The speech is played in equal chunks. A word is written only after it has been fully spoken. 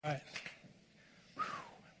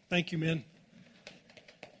Thank you, men.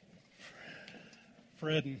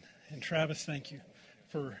 Fred and Travis, thank you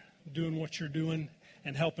for doing what you're doing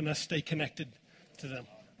and helping us stay connected to them.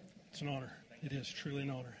 It's an honor. It is truly an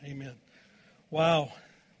honor. Amen. Wow.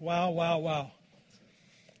 Wow, wow, wow.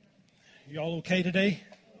 Y'all okay today?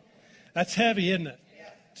 That's heavy, isn't it?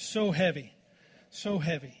 So heavy. So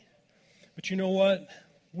heavy. But you know what?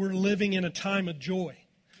 We're living in a time of joy.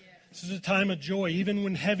 This is a time of joy. Even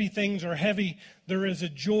when heavy things are heavy, there is a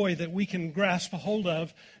joy that we can grasp a hold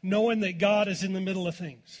of, knowing that God is in the middle of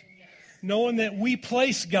things. Knowing that we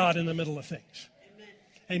place God in the middle of things.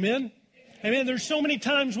 Amen? Amen. There's so many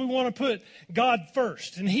times we want to put God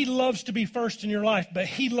first, and He loves to be first in your life, but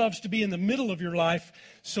He loves to be in the middle of your life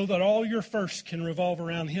so that all your first can revolve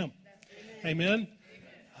around Him. Amen?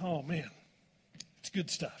 Oh, man. It's good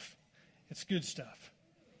stuff. It's good stuff.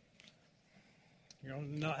 You're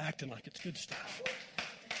not acting like it's good stuff.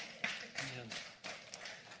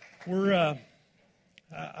 Amen.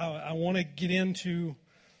 I want to get into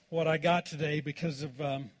what I got today because of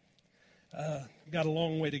got a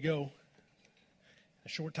long way to go, a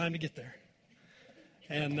short time to get there,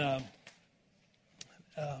 and I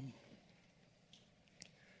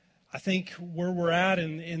think where we're at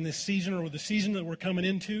in this season, or the season that we're coming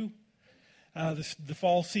into, the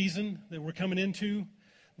fall season that we're coming into.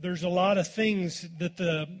 There's a lot of things that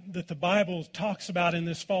the Bible talks about in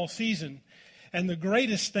this fall season. And the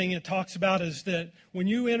greatest thing it talks about is that when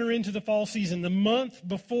you enter into the fall season, the month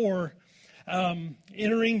before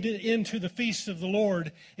entering into the feast of the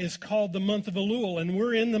Lord is called the month of Elul. And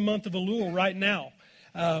we're in the month of Elul right now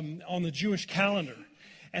on the Jewish calendar.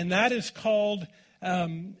 And that is called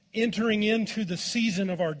entering into the season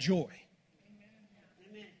of our joy.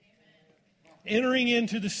 Entering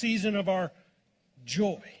into the season of our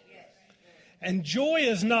joy. And joy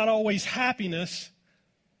is not always happiness.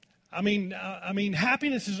 I mean,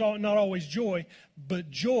 happiness is not always joy,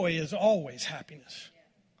 but joy is always happiness.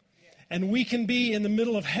 And we can be in the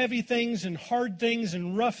middle of heavy things and hard things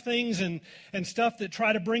and rough things and stuff that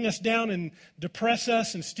try to bring us down and depress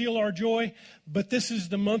us and steal our joy. But this is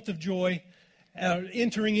the month of joy,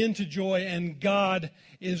 entering into joy, and God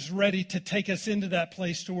is ready to take us into that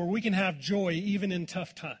place to where we can have joy even in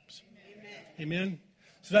tough times. Amen.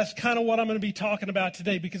 So that's kind of what I'm going to be talking about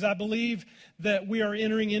today, because I believe that we are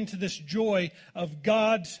entering into this joy of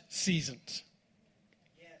God's seasons.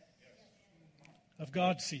 Of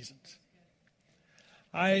God's seasons.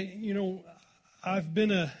 I've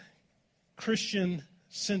been a Christian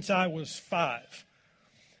since I was 5.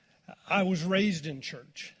 I was raised in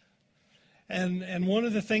church. And one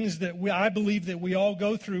of the things that I believe that we all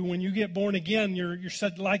go through when you get born again, you're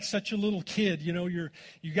like such a little kid. You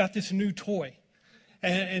got this new toy.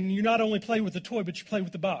 And you not only play with the toy, but you play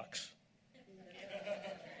with the box.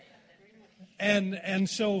 And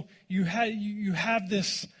so you have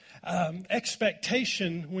this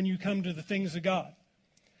expectation when you come to the things of God.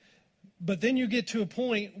 But then you get to a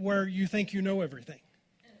point where you think you know everything.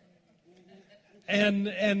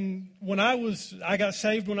 And when I got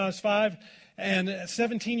saved when I was 5, and at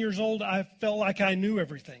 17 years old, I felt like I knew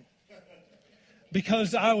everything.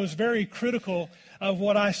 Because I was very critical of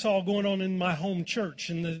what I saw going on in my home church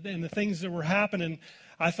and the things that were happening.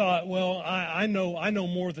 I thought, well, I know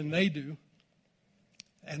more than they do.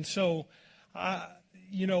 And so,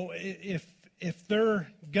 if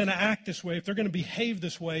they're going to act this way, if they're going to behave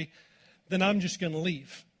this way, then I'm just going to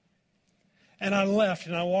leave. And I left,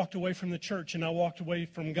 and I walked away from the church, and I walked away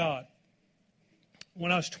from God.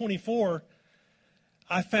 When I was 24,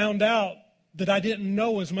 I found out that I didn't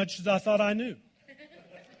know as much as I thought I knew.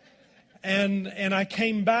 And I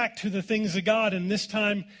came back to the things of God, and this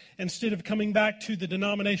time, instead of coming back to the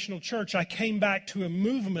denominational church, I came back to a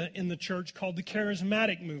movement in the church called the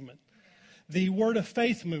charismatic movement, the word of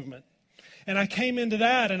faith movement. And I came into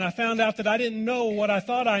that, and I found out that I didn't know what I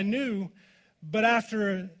thought I knew, but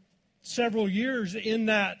after several years in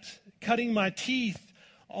that, cutting my teeth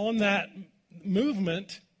on that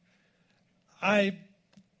movement, I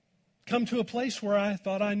come to a place where I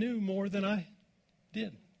thought I knew more than I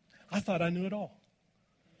did. I thought I knew it all.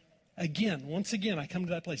 Once again, I come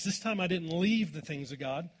to that place. This time I didn't leave the things of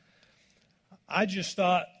God. I just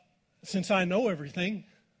thought, since I know everything,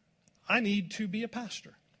 I need to be a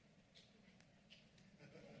pastor.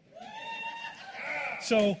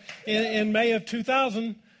 So in May of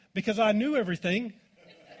 2000, because I knew everything,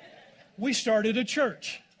 we started a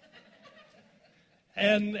church.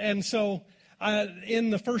 And so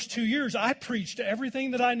in the first 2 years, I preached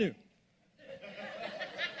everything that I knew.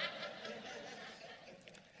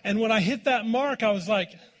 And when I hit that mark, I was like,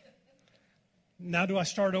 now do I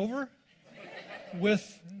start over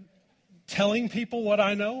with telling people what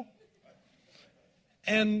I know.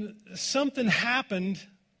 And something happened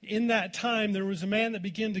in that time. There was a man that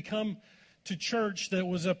began to come to church that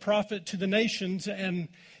was a prophet to the nations. And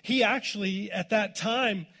he actually, at that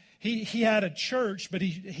time, he had a church, but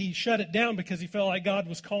he shut it down because he felt like God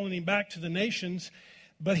was calling him back to the nations.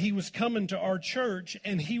 But he was coming to our church,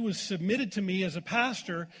 and he was submitted to me as a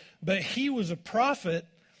pastor, but he was a prophet,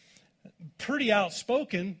 pretty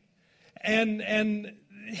outspoken, and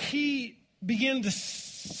he began to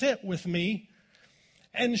sit with me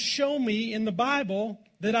and show me in the Bible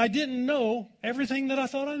that I didn't know everything that I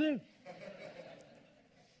thought I knew.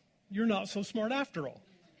 You're not so smart after all.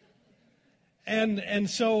 And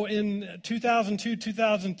so in 2002,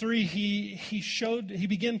 2003, he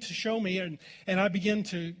began to show me, and I began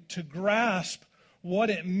to grasp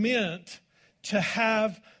what it meant to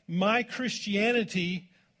have my Christianity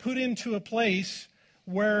put into a place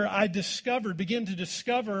where I began to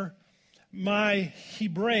discover my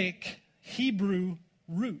Hebrew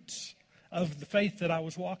roots of the faith that I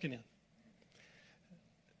was walking in.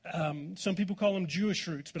 Some people call them Jewish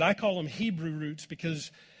roots, but I call them Hebrew roots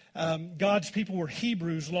because God's people were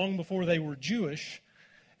Hebrews long before they were Jewish,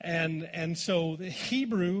 and so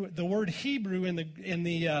the word Hebrew in the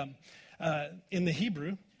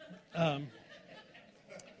Hebrew, I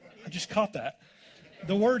just caught that.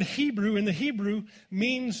 The word Hebrew in the Hebrew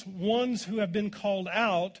means ones who have been called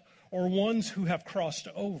out or ones who have crossed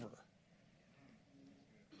over.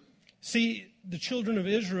 See, the children of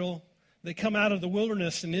Israel that come out of the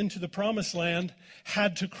wilderness and into the promised land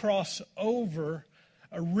had to cross over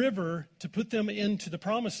a river to put them into the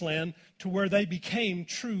promised land to where they became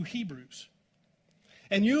true Hebrews.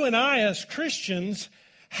 And you and I as Christians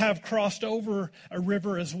have crossed over a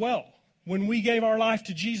river as well. When we gave our life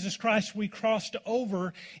to Jesus Christ, we crossed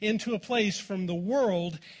over into a place from the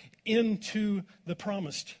world into the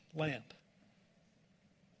promised land.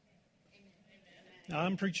 Now,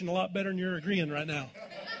 I'm preaching a lot better than you're agreeing right now.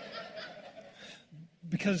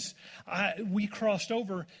 Because we crossed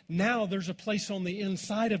over. Now there's a place on the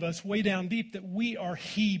inside of us, way down deep, that we are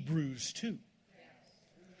Hebrews too.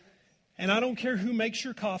 And I don't care who makes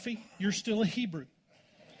your coffee, you're still a Hebrew.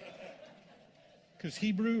 Because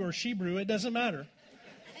Hebrew or Shebrew, it doesn't matter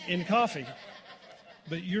in coffee.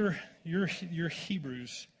 But you're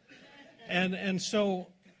Hebrews. And so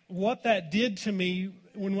what that did to me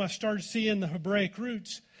when I started seeing the Hebraic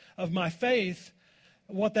roots of my faith,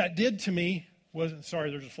 what that did to me was,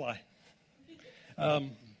 sorry, there's a fly.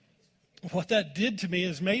 What that did to me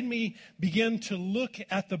is made me begin to look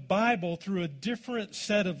at the Bible through a different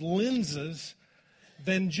set of lenses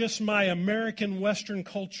than just my American Western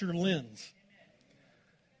culture lens.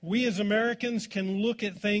 We as Americans can look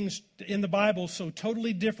at things in the Bible so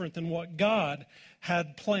totally different than what God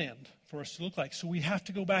had planned for us to look like. So we have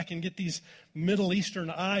to go back and get these Middle Eastern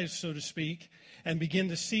eyes, so to speak, and begin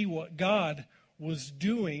to see what God was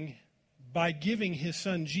doing by giving his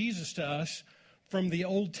son Jesus to us from the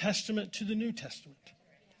Old Testament to the New Testament.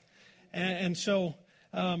 And so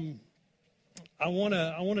I want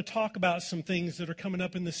to talk about some things that are coming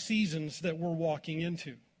up in the seasons that we're walking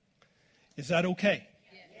into. Is that okay?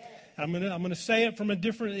 I'm going to say it from a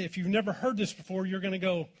different, if you've never heard this before, you're going to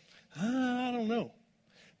go, I don't know.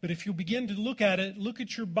 But if you begin to look at it, look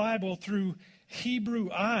at your Bible through Hebrew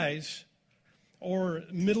eyes or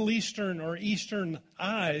Middle Eastern or Eastern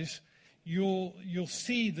eyes, you'll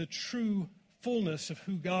see the true fullness of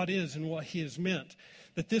who God is and what he has meant.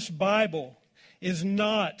 That this Bible is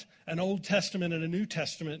not an Old Testament and a New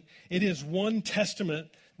Testament. It is one testament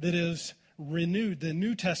that is renewed. The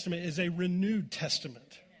New Testament is a renewed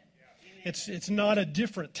testament. It's not a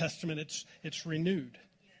different testament. It's renewed.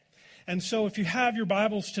 And so if you have your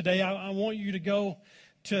Bibles today, I want you to go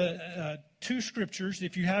to two scriptures.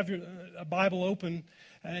 If you have a Bible open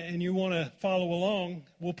and you want to follow along,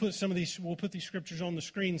 we'll put these scriptures on the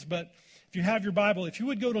screens. But if you have your Bible, if you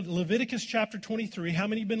would go to Leviticus chapter 23. How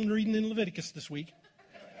many have been reading in Leviticus this week?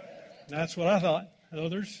 That's what I thought.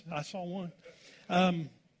 Others, I saw one.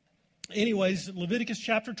 Anyways, Leviticus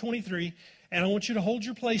chapter 23. And I want you to hold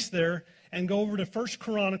your place there and go over to 1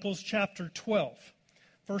 Chronicles chapter 12.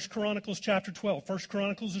 1 Chronicles chapter 12. 1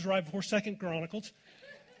 Chronicles is right before 2 Chronicles.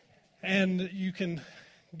 And you can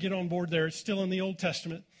get on board there. It's still in the Old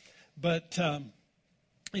Testament. But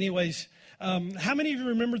anyways, how many of you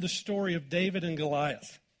remember the story of David and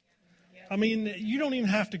Goliath? I mean, you don't even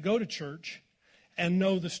have to go to church and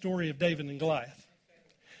know the story of David and Goliath.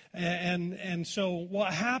 And so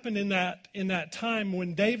what happened in that time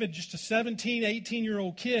when David, just a 17,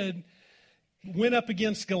 18-year-old kid, went up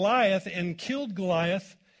against Goliath and killed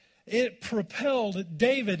Goliath, it propelled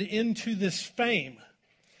David into this fame.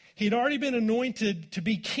 He'd already been anointed to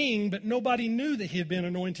be king, but nobody knew that he had been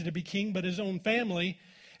anointed to be king but his own family.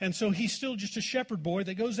 And so he's still just a shepherd boy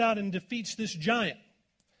that goes out and defeats this giant,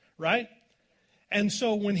 right? And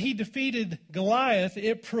so when he defeated Goliath,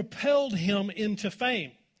 it propelled him into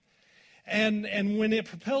fame. And when it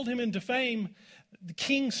propelled him into fame,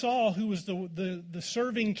 King Saul, who was the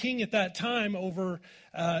serving king at that time over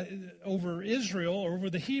Israel, or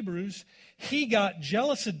over the Hebrews, he got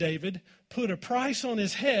jealous of David, put a price on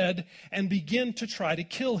his head, and began to try to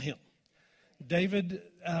kill him. David,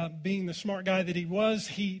 being the smart guy that he was,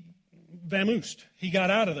 he vamoosed. He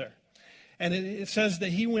got out of there. And it says that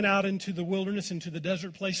he went out into the wilderness, into the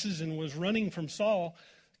desert places, and was running from Saul,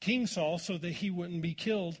 King Saul, so that he wouldn't be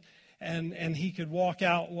killed, and he could walk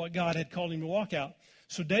out what God had called him to walk out.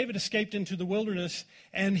 So David escaped into the wilderness,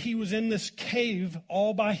 and he was in this cave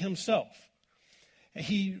all by himself.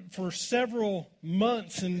 For several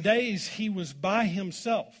months and days, he was by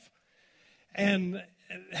himself. And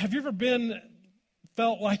have you ever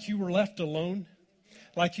felt like you were left alone?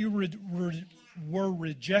 Like you were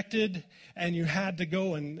rejected and you had to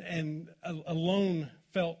go and alone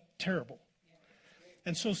felt terrible.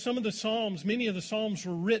 And so many of the Psalms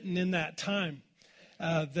were written in that time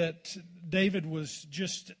that David it was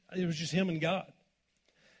just him and God.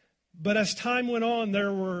 But as time went on,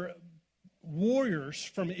 there were warriors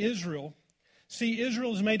from Israel. See,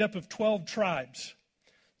 Israel is made up of 12 tribes,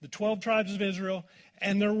 the 12 tribes of Israel,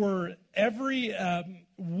 and there were every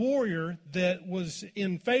warrior that was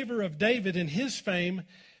in favor of David and his fame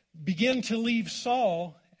began to leave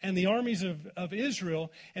Saul and the armies of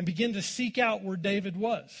Israel and begin to seek out where David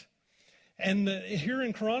was. And here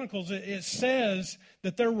in Chronicles, it says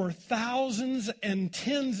that there were thousands and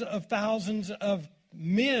tens of thousands of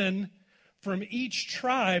men from each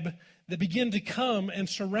tribe that began to come and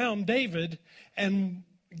surround David and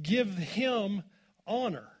give him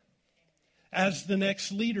honor as the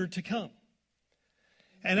next leader to come.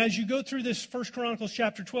 And as you go through this 1 Chronicles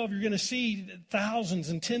chapter 12, you're going to see thousands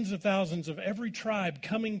and tens of thousands of every tribe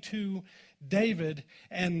coming to David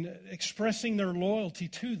and expressing their loyalty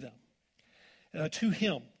to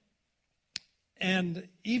him. And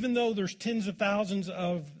even though there's tens of thousands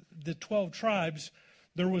of the 12 tribes,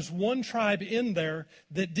 there was one tribe in there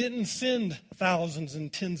that didn't send thousands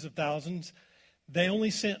and tens of thousands. They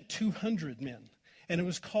only sent 200 men. And it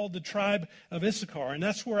was called the tribe of Issachar. And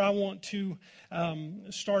that's where I want to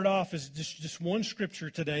start off, is just one scripture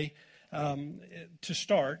today to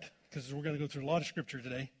start, because we're going to go through a lot of scripture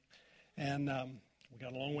today. And we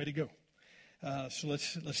got a long way to go. So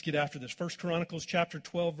let's get after this. 1 Chronicles chapter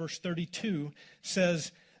 12, verse 32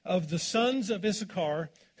 says, "Of the sons of Issachar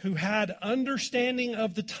who had understanding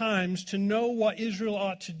of the times to know what Israel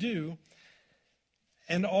ought to do,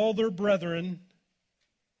 and all their brethren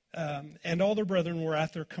were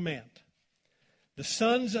at their command." The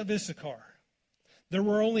sons of Issachar. There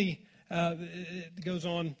were only, it goes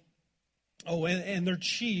on, and their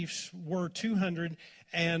chiefs were 200,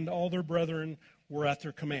 and all their brethren were at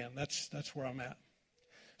their command. That's where I'm at.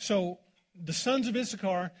 So the sons of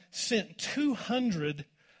Issachar sent 200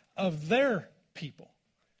 of their people.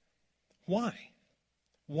 Why?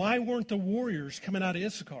 Why weren't the warriors coming out of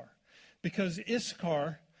Issachar? Because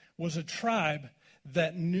Issachar was a tribe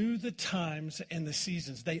that knew the times and the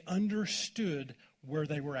seasons. They understood where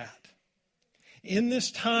they were at. In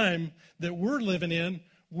this time that we're living in,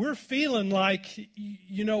 we're feeling like,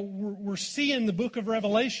 we're seeing the book of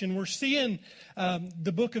Revelation. We're seeing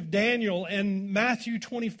the book of Daniel and Matthew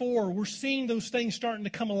 24. We're seeing those things starting to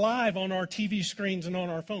come alive on our TV screens and on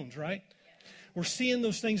our phones, right? We're seeing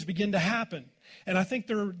those things begin to happen. And I think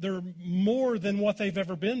they're more than what they've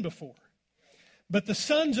ever been before. But the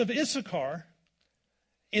sons of Issachar,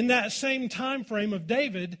 in that same time frame of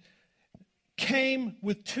David, came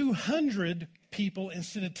with 200 people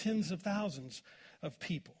instead of tens of thousands of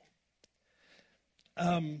people.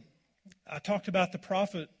 I talked about the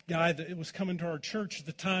prophet guy that was coming to our church at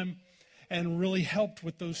the time and really helped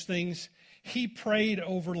with those things. He prayed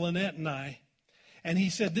over Lynette and I, and he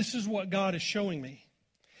said, "This is what God is showing me."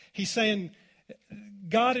 He's saying,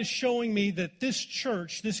 God is showing me that this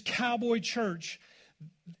church, this Cowboy church,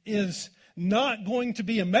 is not going to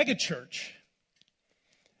be a mega church,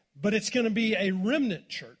 but it's going to be a remnant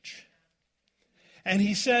church. And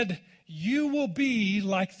he said, "You will be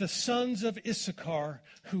like the sons of Issachar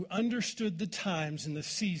who understood the times and the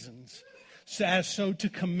seasons, so to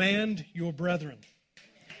command your brethren."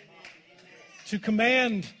 To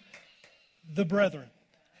command the brethren.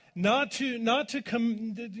 Not to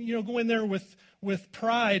go in there with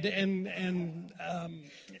pride and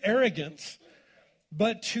arrogance,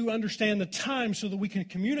 but to understand the time so that we can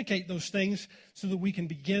communicate those things, so that we can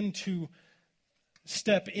begin to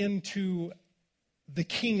step into the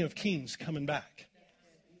King of Kings coming back.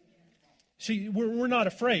 See, we're not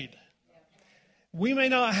afraid. We may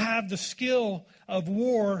not have the skill of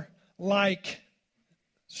war like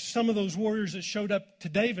some of those warriors that showed up to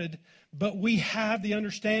David, but we have the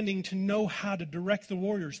understanding to know how to direct the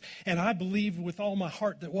warriors. And I believe with all my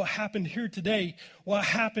heart that what happened here today, what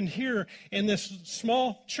happened here in this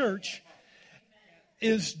small church,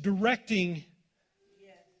 is directing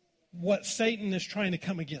what Satan is trying to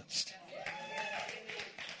come against.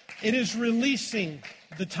 It is releasing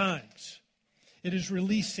the times. It is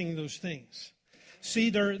releasing those things. See,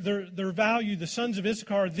 their value, the sons of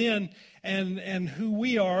Issachar then, and who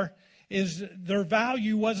we are, is their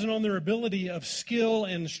value wasn't on their ability of skill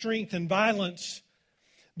and strength and violence,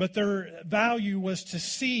 but their value was to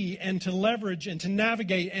see and to leverage and to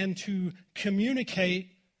navigate and to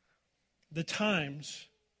communicate the times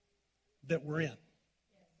that we're in,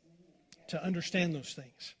 to understand those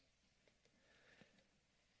things.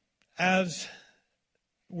 As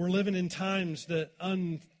we're living in times that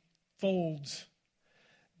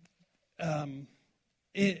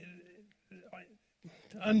it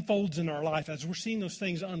unfolds in our life, as we're seeing those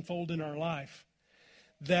things unfold in our life,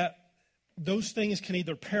 that those things can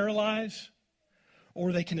either paralyze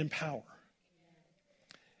or they can empower.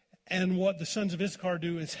 And what the sons of Issachar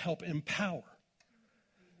do is help empower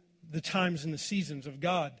the times and the seasons of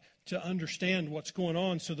God to understand what's going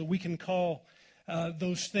on so that we can call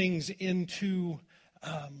those things into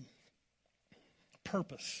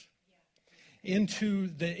purpose.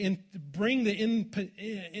 Bring the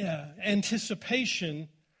anticipation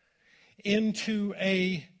into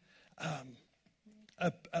a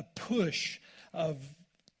push of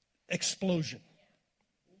explosion.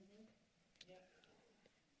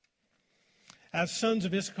 As sons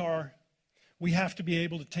of Issachar, we have to be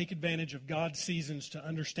able to take advantage of God's seasons to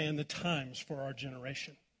understand the times for our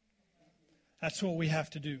generation. That's what we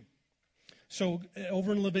have to do. So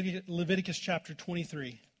over in Leviticus chapter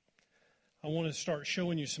 23, I want to start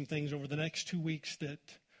showing you some things over the next 2 weeks that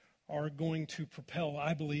are going to propel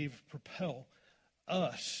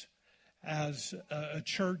us as a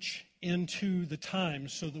church into the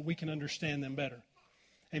times so that we can understand them better.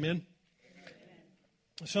 Amen?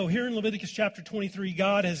 So here in Leviticus chapter 23,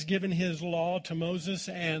 God has given his law to Moses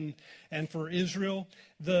and for Israel.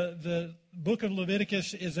 The book of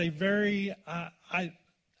Leviticus is a very...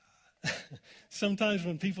 Sometimes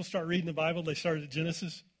when people start reading the Bible, they start at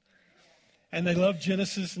Genesis. And they love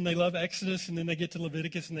Genesis and they love Exodus, and then they get to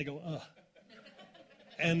Leviticus and they go, ugh.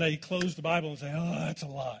 And they close the Bible and say, oh, that's a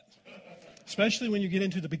lot. Especially when you get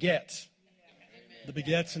into the begets. The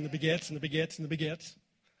begets and the begets and the begets and the begets.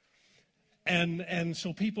 And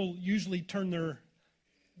so people usually turn their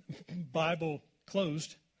Bible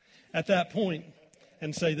closed at that point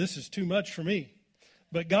and say, this is too much for me.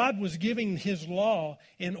 But God was giving his law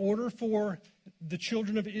in order for the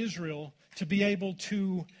children of Israel to be able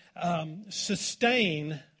to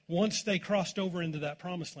sustain once they crossed over into that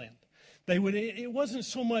promised land. It wasn't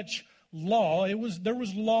so much law. There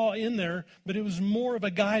was law in there, but it was more of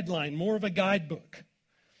a guideline, more of a guidebook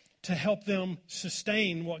to help them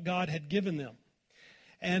sustain what God had given them.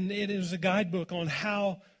 And it is a guidebook on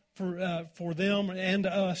how for them and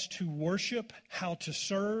us to worship, how to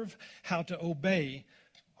serve, how to obey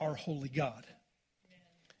our holy God.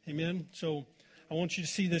 Amen. So I want you to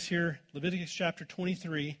see this here, Leviticus chapter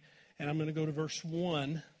 23, and I'm going to go to verse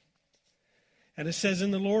 1. And it says,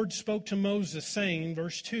 And the Lord spoke to Moses, saying,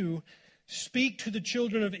 verse 2, Speak to the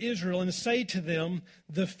children of Israel and say to them,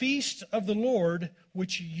 The feast of the Lord,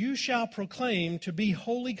 which you shall proclaim to be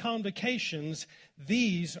holy convocations,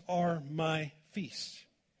 these are my feasts.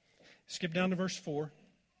 Skip down to verse 4.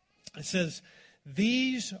 It says,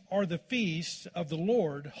 These are the feasts of the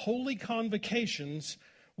Lord, holy convocations,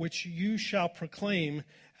 which you shall proclaim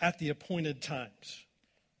at the appointed times.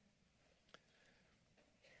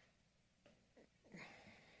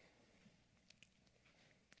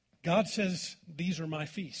 God says, these are my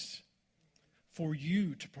feasts for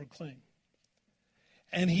you to proclaim.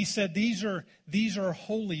 And he said, these are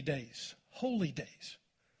holy days. Holy days.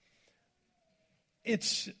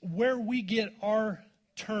 It's where we get our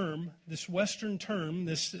term, this Western term,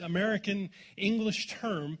 this American English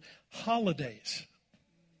term, holidays.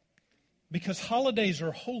 Because holidays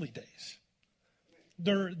are holy days.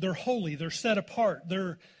 They're holy. They're set apart.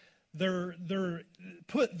 They're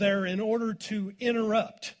put there in order to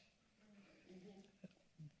interrupt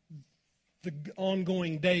the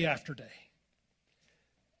ongoing day after day.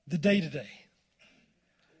 The day-to-day.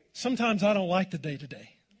 Sometimes I don't like the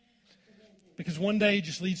day-to-day. Because one day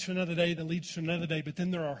just leads to another day that leads to another day, but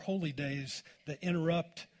then there are holy days that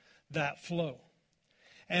interrupt that flow.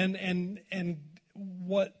 And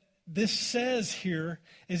what this says here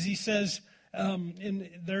is he says,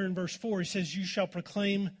 in verse 4, he says, you shall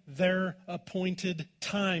proclaim their appointed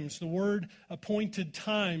times. The word appointed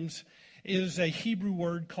times is a Hebrew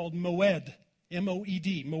word called moed,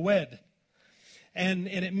 M-O-E-D, moed. And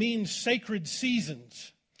it means sacred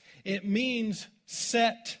seasons. It means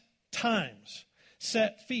set times,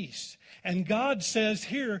 set feasts. And God says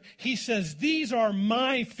here, he says, these are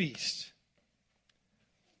my feasts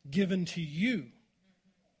given to you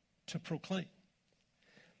to proclaim.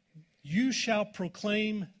 You shall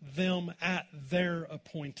proclaim them at their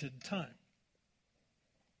appointed time.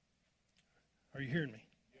 Are you hearing me?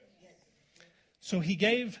 So he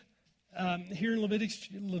gave, here in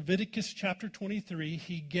Leviticus chapter 23,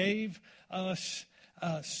 he gave us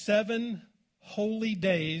 7 holy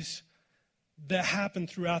days that happen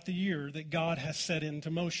throughout the year that God has set into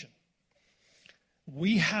motion.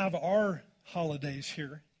 We have our holidays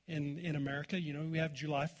here in America. You know, we have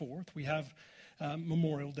July 4th. We have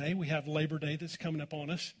Memorial Day. We have Labor Day that's coming up on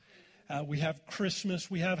us. We have Christmas.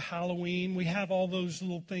 We have Halloween. We have all those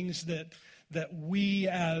little things that we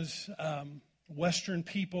as Western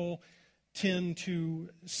people tend to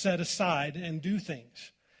set aside and do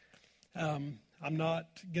things. I'm not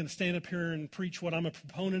going to stand up here and preach what I'm a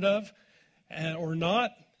proponent of or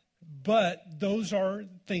not, but those are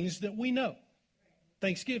things that we know.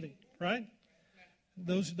 Thanksgiving, right?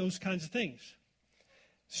 Those kinds of things.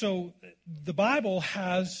 So the Bible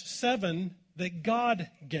has 7 that God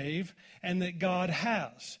gave and that God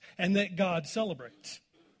has and that God celebrates.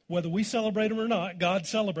 Whether we celebrate them or not, God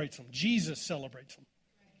celebrates them. Jesus celebrates them.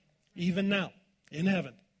 Even now, in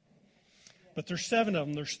heaven. But there's 7 of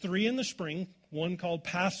them. There's 3 in the spring. One called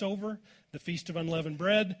Passover, the Feast of Unleavened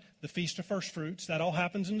Bread, the Feast of First Fruits. That all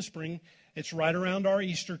happens in the spring. It's right around our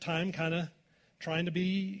Easter time, kind of trying to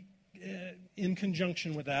be in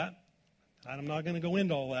conjunction with that. I'm not going to go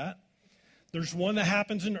into all that. There's one that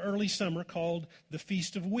happens in early summer called the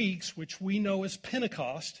Feast of Weeks, which we know as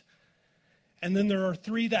Pentecost. And then there are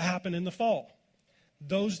 3 that happen in the fall.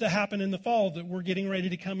 Those that happen in the fall that we're getting ready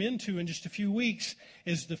to come into in just a few weeks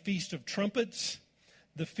is the Feast of Trumpets,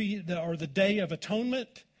 the Day of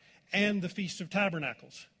Atonement, and the Feast of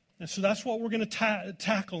Tabernacles. And so that's what we're going to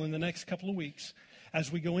tackle in the next couple of weeks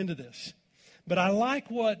as we go into this. But I like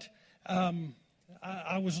what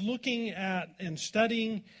I was looking at and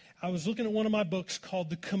studying. I was looking at one of my books called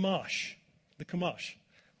the Chumash. The Chumash.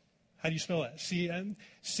 How do you spell that?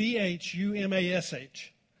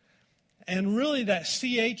 C-H-U-M-A-S-H. And really that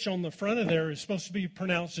C-H on the front of there is supposed to be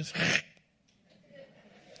pronounced as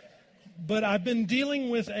But I've been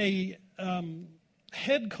dealing with a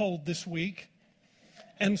head cold this week.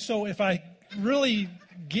 And so if I really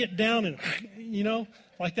get down and,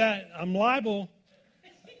 like that, I'm liable.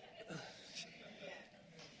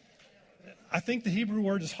 I think the Hebrew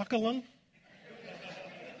word is hakalung.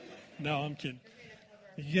 No, I'm kidding.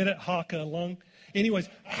 You get it? Hakalung. Anyways,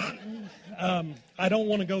 I don't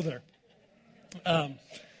want to go there.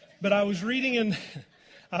 But I was reading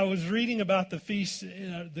about the feast,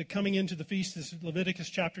 the coming into the feast. This is Leviticus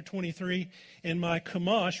chapter 23 in my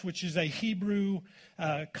Chumash, which is a Hebrew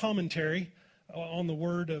commentary on the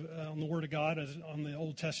Word of God, on the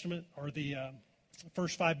Old Testament, or the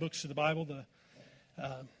first 5 books of the Bible.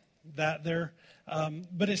 That there.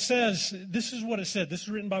 But it says, this is what it said. This is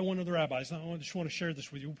written by one of the rabbis. I just want to share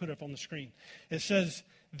this with you. We'll put it up on the screen. It says,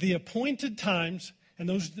 the appointed times, and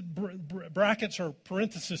those brackets or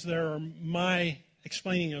parentheses there are my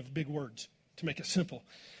explaining of big words to make it simple.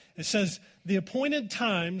 It says, the appointed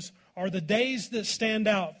times are the days that stand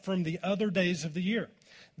out from the other days of the year.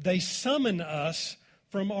 They summon us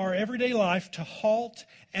from our everyday life to halt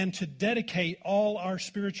and to dedicate all our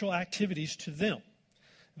spiritual activities to them.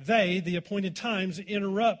 They, the appointed times,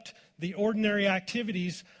 interrupt the ordinary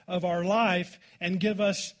activities of our life and give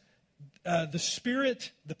us the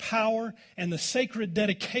spirit, the power, and the sacred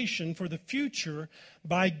dedication for the future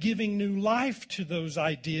by giving new life to those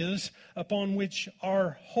ideas upon which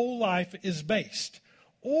our whole life is based.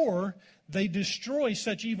 Or they destroy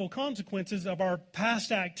such evil consequences of our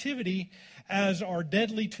past activity as are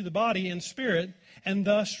deadly to the body and spirit, and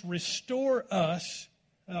thus restore to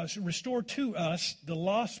us the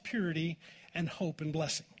lost purity and hope and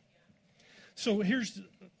blessing. So here's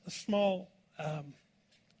a small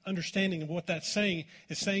understanding of what that's saying.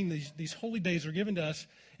 It's saying these holy days are given to us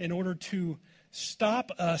in order to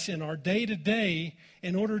stop us in our day-to-day,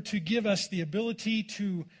 in order to give us the ability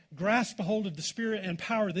to grasp a hold of the spirit and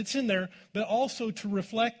power that's in there, but also to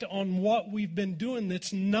reflect on what we've been doing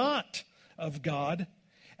that's not of God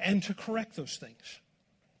and to correct those things.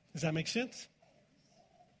 Does that make sense?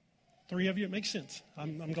 3 of you, it makes sense.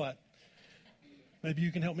 I'm glad. Maybe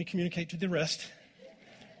you can help me communicate to the rest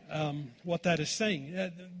what that is saying.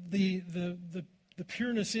 The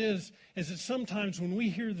pureness is that sometimes when we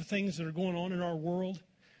hear the things that are going on in our world,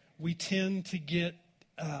 we tend to get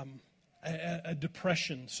a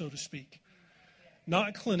depression, so to speak.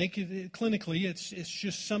 Not clinically, it's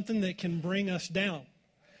just something that can bring us down.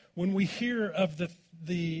 When we hear of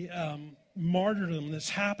the martyrdom that's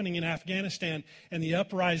happening in Afghanistan and the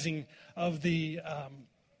uprising of the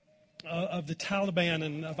Taliban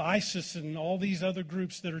and of ISIS and all these other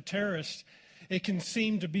groups that are terrorists, it can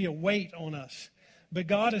seem to be a weight on us. But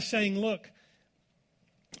God is saying, look,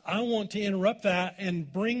 I want to interrupt that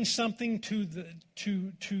and bring something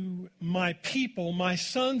to my people, my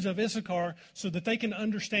sons of Issachar, so that they can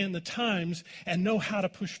understand the times and know how to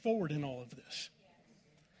push forward in all of this.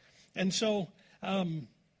 And so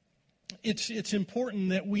it's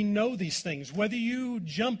important that we know these things. Whether you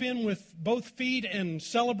jump in with both feet and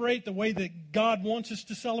celebrate the way that God wants us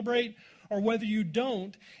to celebrate, or whether you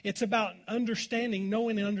don't, it's about understanding,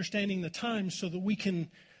 knowing and understanding the times so that we can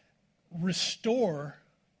restore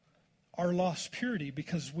our lost purity,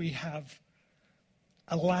 because we have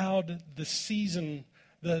allowed the season,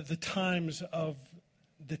 the times of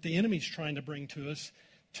that the enemy's trying to bring to us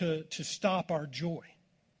to stop our joy.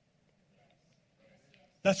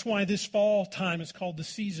 That's why this fall time is called the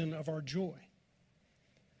season of our joy.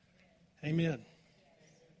 Amen.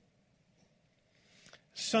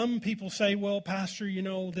 Some people say, well, Pastor,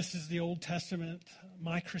 this is the Old Testament.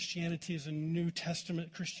 My Christianity is a New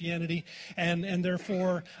Testament Christianity. And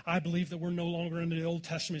therefore, I believe that we're no longer under the Old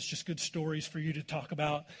Testament. It's just good stories for you to talk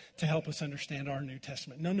about to help us understand our New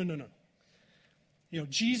Testament. No.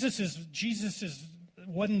 Jesus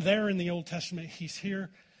wasn't there in the Old Testament. He's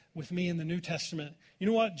here with me in the New Testament. You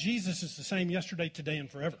know what? Jesus is the same yesterday, today,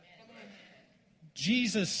 and forever.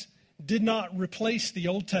 Jesus did not replace the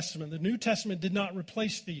Old Testament. The New Testament did not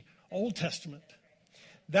replace the Old Testament.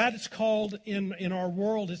 That is called, in our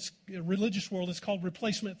world, it's a religious world, it's called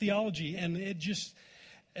replacement theology, and it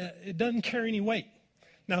doesn't carry any weight.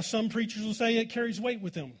 Now, some preachers will say it carries weight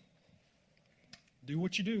with them. Do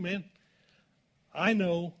what you do, man. I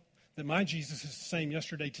know that my Jesus is the same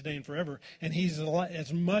yesterday, today, and forever. And he's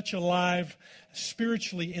as much alive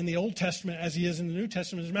spiritually in the Old Testament as he is in the New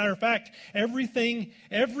Testament. As a matter of fact,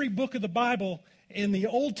 every book of the Bible in the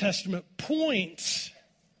Old Testament points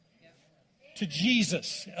to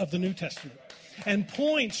Jesus of the New Testament, and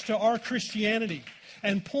points to our Christianity,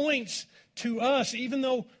 and points to us, even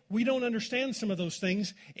though we don't understand some of those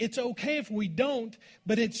things. It's okay if we don't,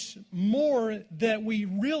 but it's more that we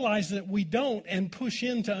realize that we don't and push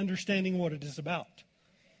into understanding what it is about.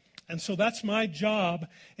 And so that's my job,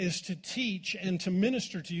 is to teach and to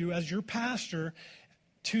minister to you as your pastor,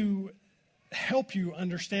 to help you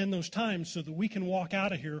understand those times so that we can walk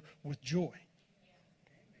out of here with joy.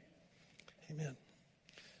 Amen.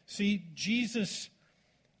 See, Jesus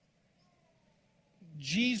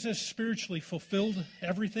spiritually fulfilled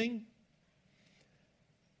everything,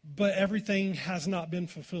 but everything has not been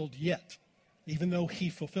fulfilled yet, even though he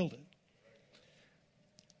fulfilled it.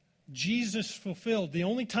 Jesus fulfilled. The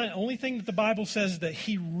only thing that the Bible says that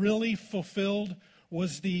he really fulfilled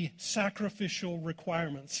was the sacrificial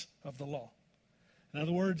requirements of the law. In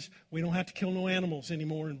other words, we don't have to kill no animals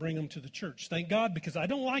anymore and bring them to the church. Thank God, because I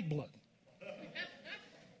don't like blood.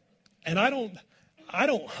 And I don't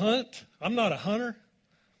hunt. I'm not a hunter.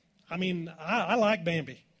 I mean, I like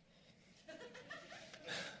Bambi.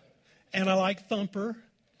 And I like Thumper.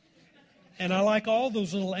 And I like all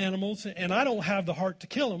those little animals. And I don't have the heart to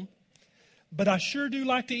kill them. But I sure do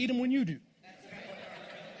like to eat them when you do.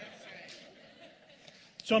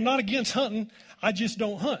 So I'm not against hunting. I just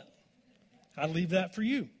don't hunt. I leave that for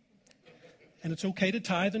you. And it's okay to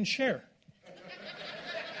tithe and share.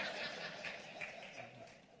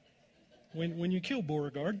 When you kill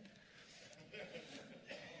Beauregard.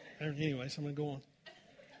 Anyways, I'm going to go on.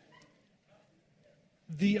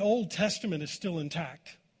 The Old Testament is still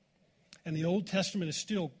intact. And the Old Testament is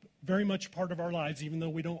still very much part of our lives, even though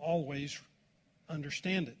we don't always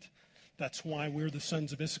understand it. That's why we're the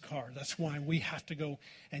sons of Issachar. That's why we have to go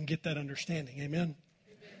and get that understanding. Amen?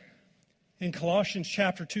 In Colossians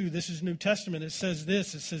chapter 2, this is New Testament, it says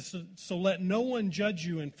this. It says, so let no one judge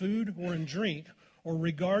you in food or in drink, or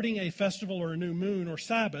regarding a festival or a new moon or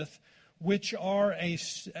Sabbath, which are a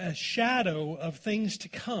shadow of things to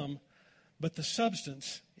come, but the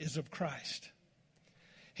substance is of Christ.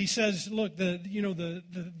 He says, look,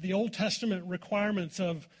 the Old Testament requirements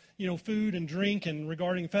of, food and drink and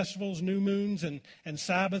regarding festivals, new moons and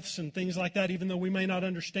Sabbaths and things like that, even though we may not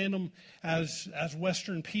understand them as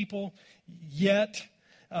Western people yet,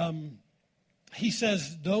 he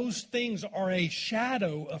says those things are a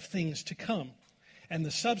shadow of things to come and the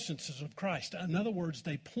substances of Christ. In other words,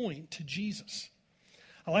 they point to Jesus.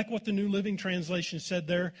 I like what the New Living Translation said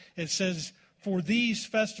there. It says, for these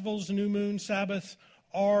festivals, new moon, Sabbath,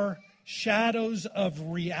 are shadows of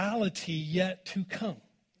reality yet to come.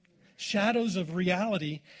 Shadows of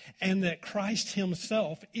reality, and that Christ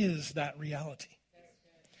himself is that reality.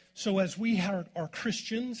 So as we are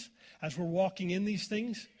Christians, as we're walking in these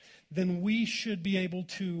things, then we should be able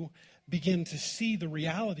to begin to see the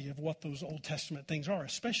reality of what those Old Testament things are,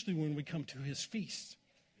 especially when we come to his feasts.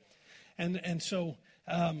 And so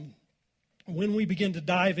when we begin to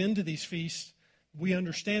dive into these feasts, we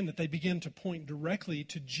understand that they begin to point directly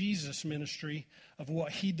to Jesus' ministry of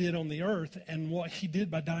what he did on the earth and what he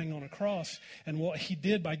did by dying on a cross and what he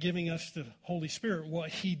did by giving us the Holy Spirit, what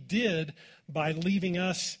he did by leaving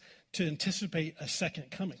us to anticipate a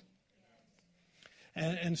second coming.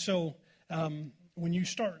 And so when you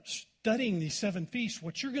start studying these 7 feasts,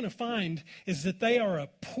 what you're going to find is that they are a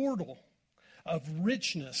portal of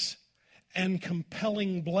richness and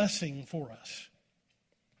compelling blessing for us.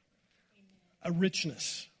 A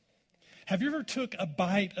richness. Have you ever took a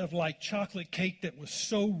bite of like chocolate cake that was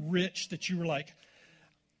so rich that you were like,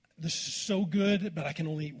 this is so good, but I can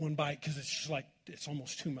only eat one bite because it's just like, it's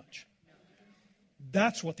almost too much.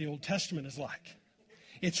 That's what the Old Testament is like.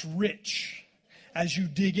 It's rich. As you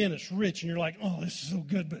dig in, it's rich, and you're like, oh, this is so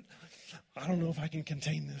good, but I don't know if I can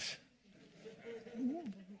contain this.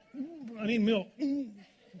 I need milk.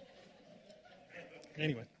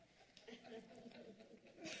 Anyway.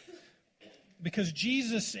 Because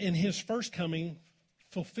Jesus, in his first coming,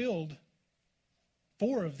 fulfilled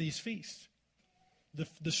 4 of these feasts.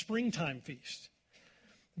 The springtime feast.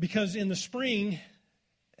 Because in the spring,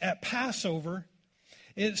 at Passover,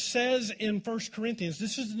 it says in 1 Corinthians,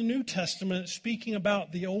 this is the New Testament speaking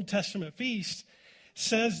about the Old Testament feast,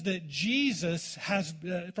 says that Jesus has,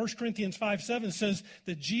 1 Corinthians 5:7 says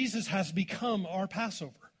that Jesus has become our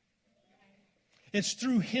Passover. It's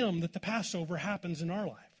through him that the Passover happens in our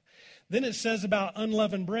life. Then it says about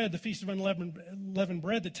unleavened bread, the Feast of Unleavened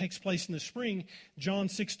Bread that takes place in the spring. John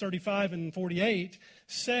 6:35 and 48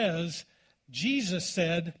 says, Jesus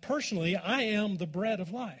said, personally, I am the bread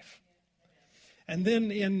of life. And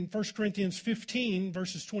then in 1 Corinthians 15,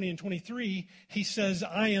 verses 20 and 23, he says,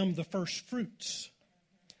 I am the first fruits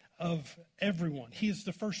of everyone. He is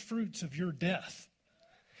the first fruits of your death.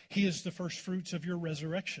 He is the first fruits of your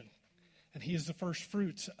resurrection. And he is the first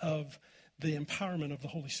fruits of the empowerment of the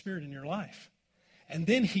Holy Spirit in your life. And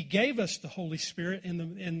then he gave us the Holy Spirit in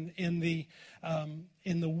the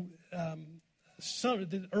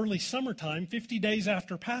early summertime, 50 days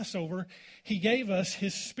after Passover. He gave us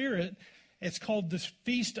his Spirit. It's called the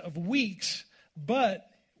Feast of Weeks, but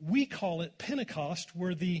we call it Pentecost,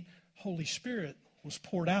 where the Holy Spirit was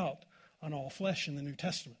poured out on all flesh in the New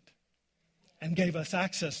Testament. And gave us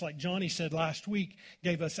access, like Johnny said last week,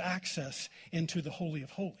 gave us access into the Holy of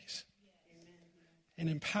Holies. And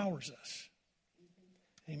empowers us.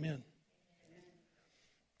 Amen.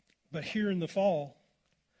 But here in the fall,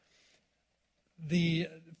 the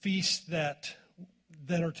feasts that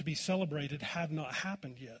are to be celebrated have not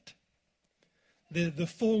happened yet. The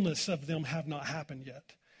fullness of them have not happened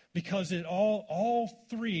yet. Because all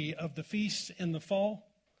 3 of the feasts in the fall,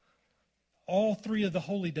 all 3 of the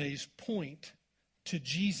holy days point to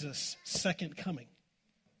Jesus' second coming.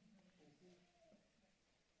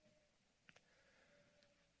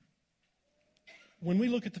 When we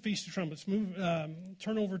look at the Feast of Trumpets,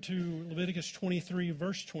 turn over to Leviticus 23,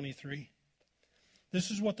 verse 23.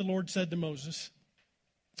 This is what the Lord said to Moses,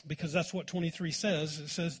 because that's what 23 says. It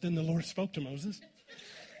says, then the Lord spoke to Moses,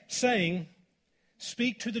 saying,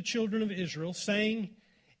 speak to the children of Israel, saying,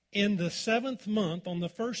 in the 7th month, on the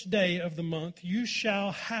first day of the month, you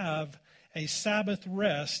shall have a Sabbath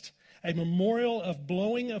rest, a memorial of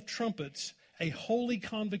blowing of trumpets, a holy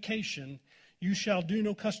convocation. You shall do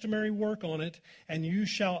no customary work on it, and you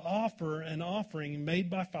shall offer an offering made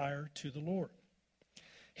by fire to the Lord.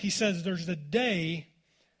 He says there's a day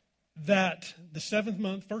that, the 7th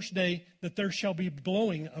month, first day, that there shall be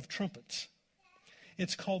blowing of trumpets.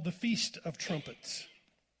 It's called the Feast of Trumpets.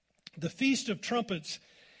 The Feast of Trumpets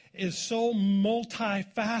is so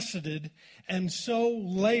multifaceted and so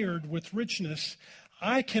layered with richness,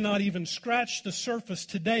 I cannot even scratch the surface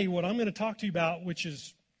today, what I'm going to talk to you about, which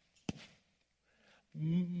is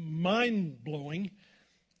mind-blowing.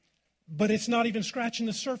 But it's not even scratching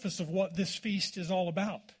the surface of what this feast is all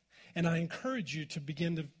about. And I encourage you to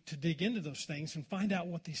begin to dig into those things and find out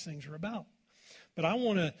what these things are about. But I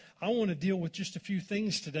want to deal with just a few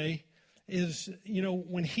things today. Is,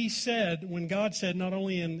 when God said, not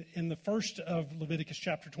only in the first of Leviticus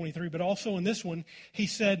chapter 23, but also in this one, he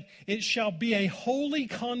said, it shall be a holy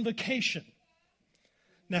convocation.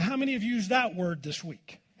 Now, how many have used that word this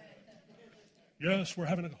week? Yes, we're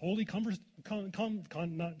having a holy convocation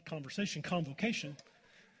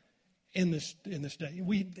in this day. I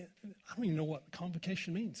don't even know what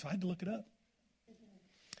convocation means, so I had to look it up.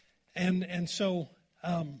 And so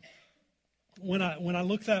when I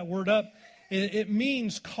look that word up, it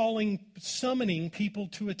means summoning people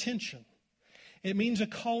to attention. It means a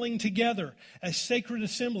calling together, a sacred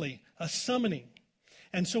assembly, a summoning.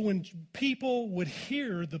 And so when people would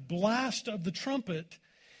hear the blast of the trumpet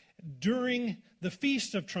during the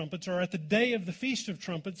Feast of Trumpets, or at the day of the Feast of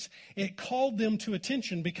Trumpets, it called them to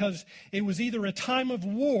attention because it was either a time of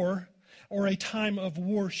war or a time of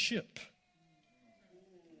worship.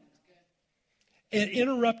 It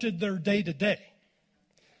interrupted their day-to-day.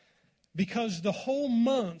 Because the whole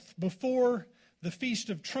month before the Feast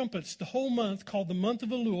of Trumpets, the whole month called the month of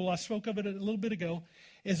Elul, I spoke of it a little bit ago,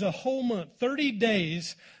 is a whole month, 30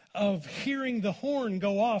 days of hearing the horn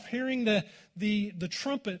go off, hearing the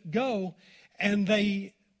trumpet go, and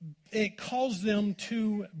it calls them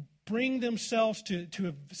to bring themselves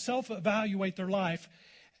to self-evaluate their life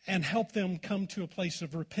and help them come to a place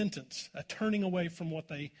of repentance, a turning away from what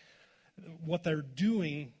they're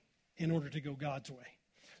doing in order to go God's way.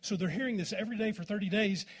 So they're hearing this every day for 30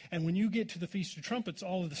 days, and when you get to the Feast of Trumpets,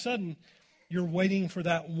 all of a sudden, you're waiting for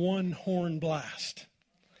that one horn blast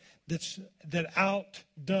that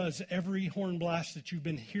outdoes every horn blast that you've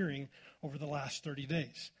been hearing over the last 30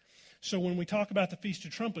 days. So when we talk about the Feast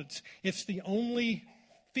of Trumpets, it's the only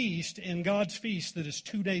feast in God's feast that is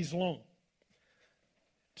 2 days long.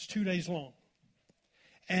 It's 2 days long.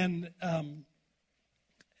 And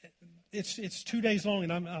it's 2 days long,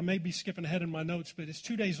 and I may be skipping ahead in my notes, but it's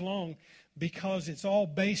 2 days long because it's all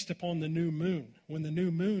based upon the new moon. When the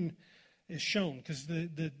new moon is shown, because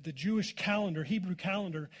the Jewish calendar, Hebrew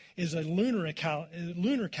calendar, is a lunar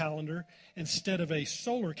calendar instead of a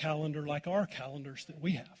solar calendar like our calendars that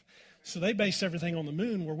we have. So they base everything on the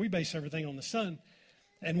moon, where we base everything on the sun.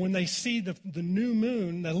 And when they see the new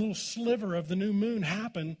moon, that little sliver of the new moon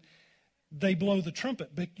happen, they blow the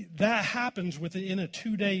trumpet. But that happens within a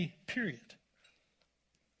 2-day period.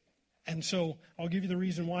 And so I'll give you the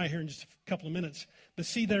reason why here in just a couple of minutes. But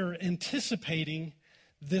see, they're anticipating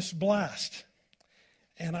this blast.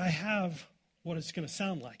 And I have what it's going to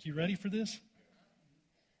sound like. You ready for this?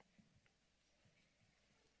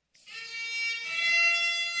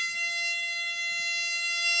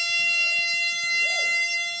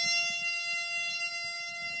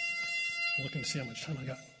 Looking to see how much time I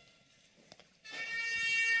got.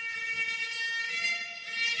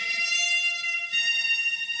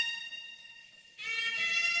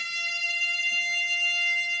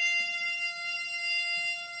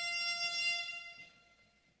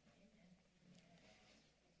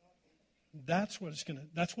 That's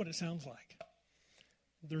what it sounds like.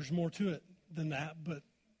 There's more to it than that, but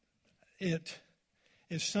it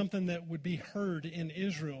is something that would be heard in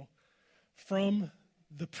Israel from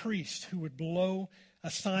the priest who would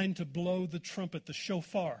assigned to blow the trumpet, the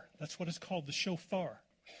shofar. That's what it's called, the shofar,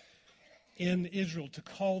 in Israel, to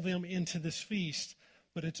call them into this feast,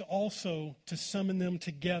 but it's also to summon them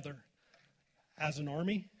together as an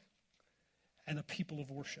army and a people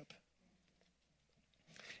of worship.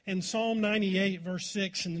 In Psalm 98, verse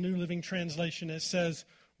 6, in the New Living Translation, it says,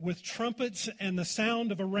 with trumpets and the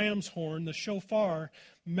sound of a ram's horn, the shofar,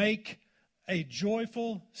 make a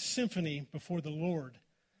joyful symphony before the Lord,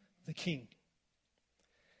 the King.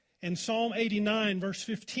 In Psalm 89, verse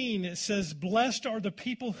 15, it says, blessed are the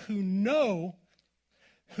people who know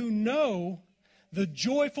the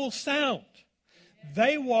joyful sound.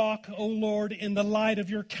 They walk, O Lord, in the light of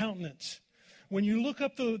your countenance. When you look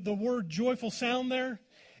up the word joyful sound there,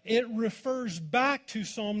 it refers back to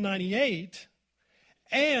Psalm 98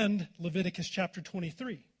 and Leviticus chapter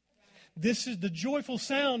 23. This is the joyful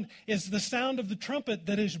sound, is the sound of the trumpet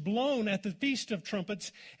that is blown at the Feast of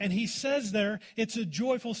Trumpets. And he says there, it's a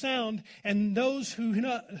joyful sound. And those who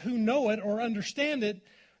know it or understand it,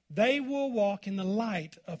 they will walk in the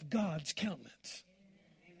light of God's countenance.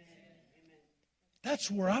 That's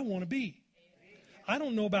where I want to be. I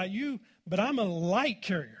don't know about you, but I'm a light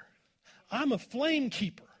carrier. I'm a flame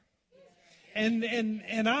keeper. And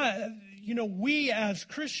I, we as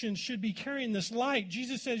Christians should be carrying this light.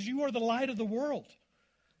 Jesus says, you are the light of the world.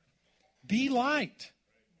 Be light.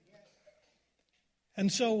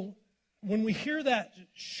 And so when we hear that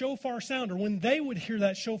shofar sound, or when they would hear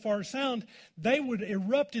that shofar sound, they would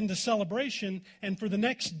erupt into celebration. And for the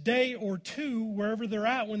next day or two, wherever they're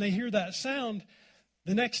at, when they hear that sound,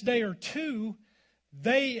 the next day or two,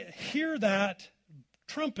 they hear that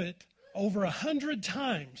trumpet over 100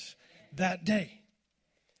 times that day.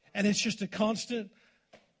 And it's just a constant,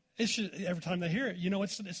 it's just, every time they hear it,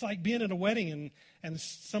 it's like being at a wedding and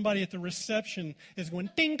somebody at the reception is going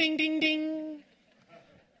ding, ding, ding, ding.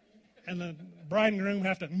 And the bride and groom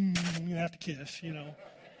have to kiss,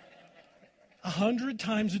 100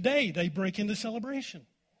 times a day they break into celebration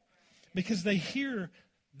because they hear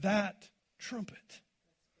that trumpet,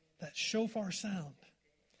 that shofar sound.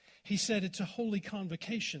 He said it's a holy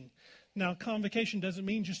convocation. Now, convocation doesn't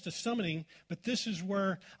mean just a summoning, but this is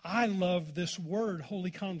where I love this word,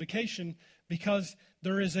 holy convocation, because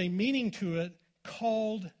there is a meaning to it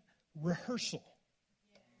called rehearsal.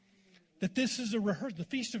 That this is a rehearsal. The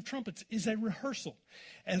Feast of Trumpets is a rehearsal.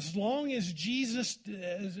 As long as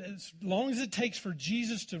it takes for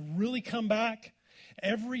Jesus to really come back,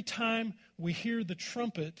 every time we hear the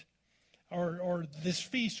trumpet or this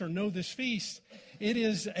feast or know this feast, it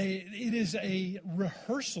is a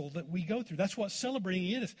rehearsal that we go through. That's what celebrating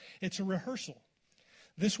is. It's a rehearsal.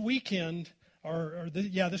 This weekend,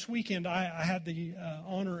 this weekend, I had the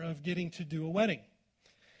honor of getting to do a wedding.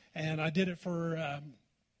 And I did it for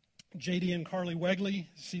J.D. and Carly Wegley.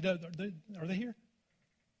 See that? Are they here?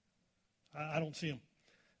 I don't see them.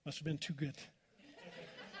 Must have been too good.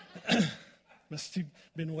 Must have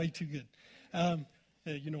been way too good.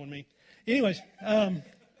 You know what I mean. Anyways,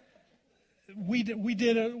 we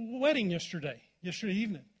did a wedding yesterday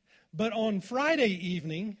evening. But on Friday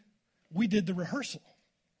evening, we did the rehearsal.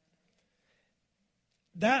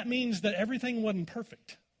 That means that everything wasn't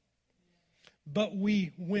perfect. But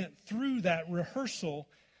we went through that rehearsal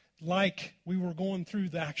like we were going through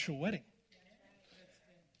the actual wedding.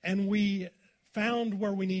 And we found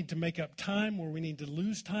where we need to make up time, where we need to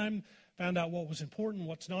lose time, found out what was important,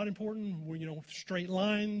 what's not important, straight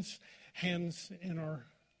lines, hands in our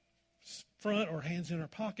front or hands in our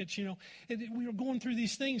pockets, we were going through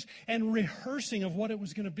these things and rehearsing of what it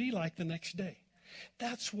was going to be like the next day.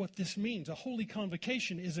 That's what this means. A holy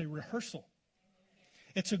convocation is a rehearsal.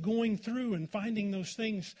 It's a going through and finding those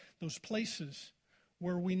things, those places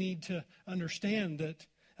where we need to understand that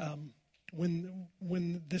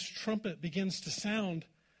when this trumpet begins to sound,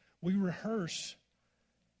 we rehearse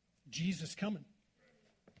Jesus coming.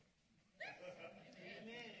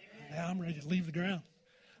 Now I'm ready to leave the ground.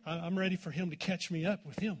 I'm ready for him to catch me up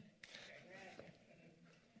with him.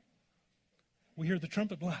 We hear the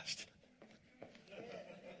trumpet blast.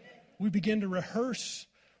 We begin to rehearse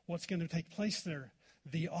what's going to take place there.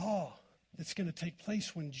 The awe that's going to take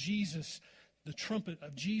place when the trumpet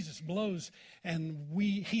of Jesus blows, and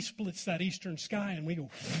he splits that eastern sky, and we go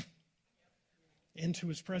into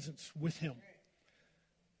his presence with him.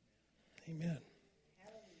 Amen.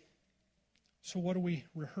 So what are we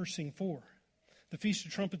rehearsing for? The Feast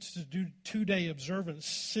of Trumpets is a two-day observance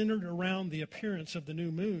centered around the appearance of the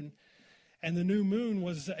new moon. And the new moon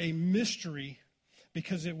was a mystery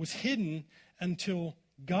because it was hidden until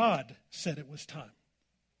God said it was time.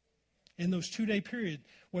 In those 2-day period,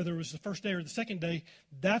 whether it was the first day or the second day,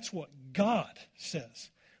 that's what God says.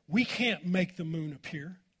 We can't make the moon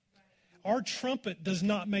appear. Our trumpet does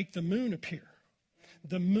not make the moon appear.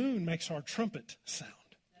 The moon makes our trumpet sound.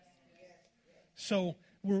 So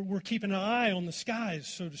we're keeping an eye on the skies,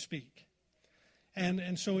 so to speak.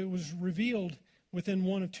 And so it was revealed within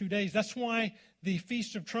 1 of 2 days. That's why the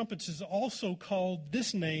Feast of Trumpets is also called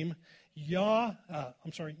this name, Yom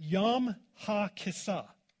HaKisah.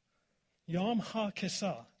 Yom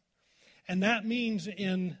HaKisah. And that means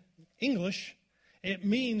in English, it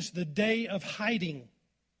means the day of hiding.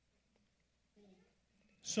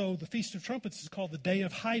 So the Feast of Trumpets is called the day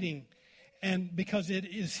of hiding. And because it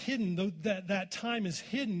is hidden, that time is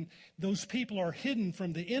hidden, those people are hidden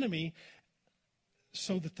from the enemy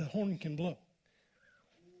so that the horn can blow.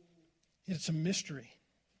 It's a mystery.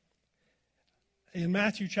 In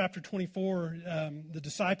Matthew chapter 24, the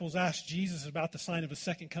disciples asked Jesus about the sign of his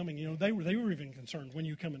second coming. They were even concerned, when are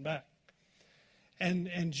you coming back?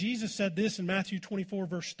 And Jesus said this in Matthew 24,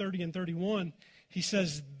 verse 30 and 31. He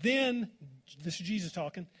says, then, this is Jesus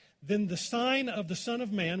talking, then the sign of the Son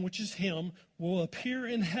of Man, which is him, will appear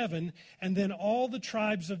in heaven, and then all the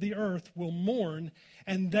tribes of the earth will mourn,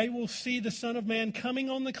 and they will see the Son of Man coming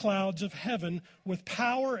on the clouds of heaven with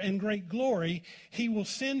power and great glory. He will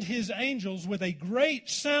send his angels with a great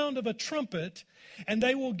sound of a trumpet, and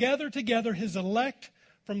they will gather together his elect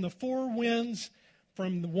from the four winds,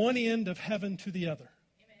 from the one end of heaven to the other.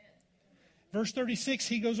 Verse 36,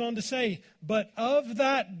 he goes on to say, but of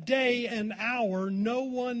that day and hour no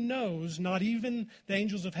one knows, not even the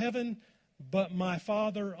angels of heaven, but my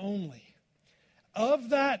Father only. Of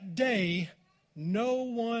that day, no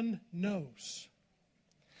one knows.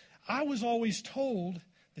 I was always told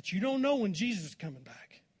that you don't know when Jesus is coming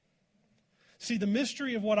back. See, the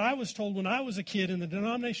mystery of what I was told when I was a kid in the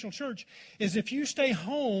denominational church is if you stay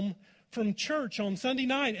home from church on Sunday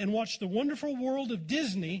night and watch the Wonderful World of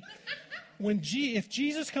Disney, if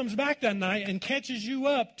Jesus comes back that night and catches you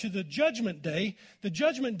up to the judgment day,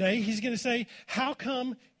 he's going to say, how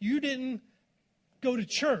come you didn't go to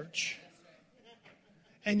church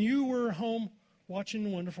and you were home watching the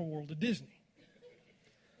Wonderful World of Disney?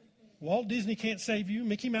 Walt Disney can't save you.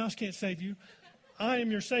 Mickey Mouse can't save you. I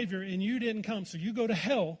am your Savior, and you didn't come, so you go to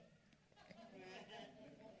hell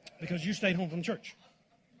because you stayed home from church.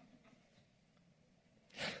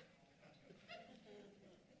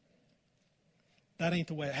 That ain't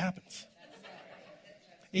the way it happens.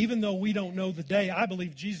 Even though we don't know the day, I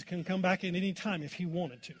believe Jesus can come back at any time if he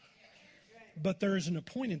wanted to. But there is an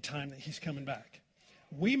appointed time that he's coming back.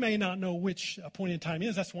 We may not know which appointed time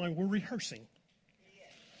is. That's why we're rehearsing.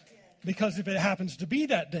 Because if it happens to be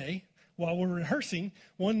that day, while we're rehearsing,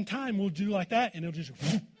 one time we'll do like that, and it'll just,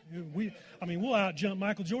 we'll out-jump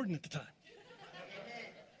Michael Jordan at the time.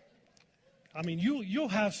 I mean, you'll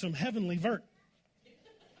have some heavenly vert.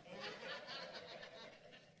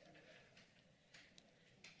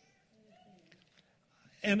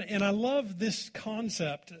 And I love this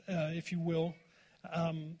concept, if you will,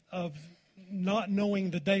 of not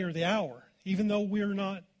knowing the day or the hour, even though we're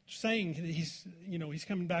not saying that he's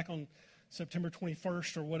coming back on September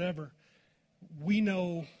 21st or whatever. We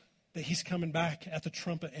know that he's coming back at the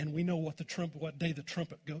trumpet, and we know what day the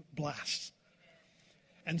trumpet blasts.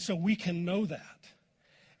 And so we can know that.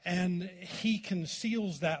 And he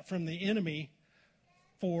conceals that from the enemy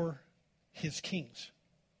for his kings.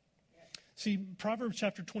 See, Proverbs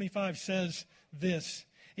chapter 25 says this: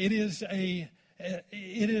 it is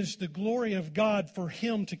the glory of God for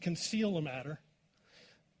him to conceal a matter,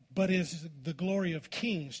 but is the glory of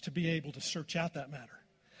kings to be able to search out that matter.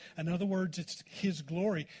 In other words, it's his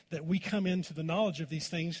glory that we come into the knowledge of these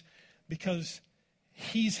things because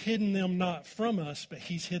he's hidden them not from us, but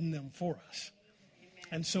he's hidden them for us.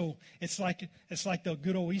 And so it's like the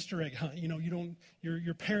good old Easter egg hunt.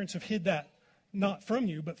 Your parents have hid that not from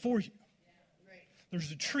you, but for you.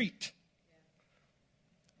 There's a treat.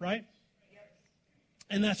 Right?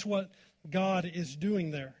 And that's what God is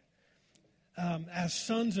doing there. As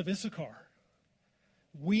sons of Issachar,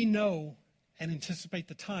 we know and anticipate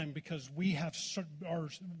the time because we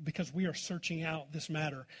are searching out this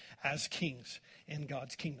matter as kings in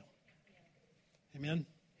God's kingdom. Amen?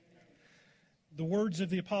 The words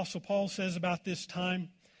of the Apostle Paul says about this time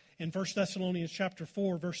in 1 Thessalonians chapter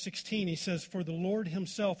 4, verse 16, he says, for the Lord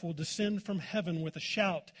himself will descend from heaven with a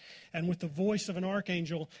shout and with the voice of an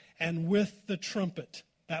archangel and with the trumpet.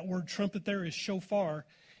 That word trumpet there is shofar.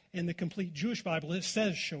 In the complete Jewish Bible, it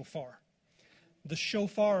says shofar. The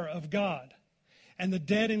shofar of God. And the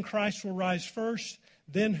dead in Christ will rise first.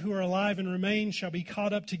 Then who are alive and remain shall be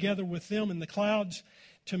caught up together with them in the clouds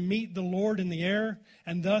to meet the Lord in the air.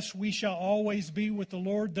 And thus we shall always be with the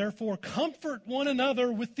Lord. Therefore, comfort one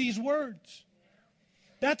another with these words.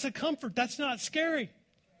 That's a comfort. That's not scary.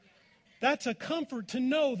 That's a comfort to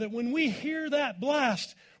know that when we hear that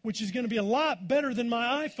blast, which is going to be a lot better than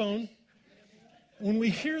my iPhone, when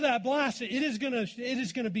we hear that blast, it is going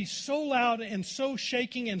to be so loud and so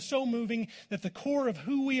shaking and so moving that the core of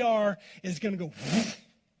who we are is going to go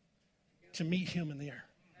to meet him in the air.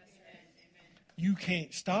 You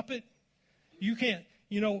can't stop it. You can't,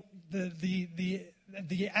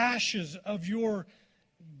 the ashes of your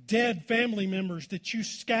dead family members that you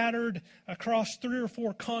scattered across 3 or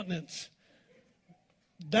 4 continents,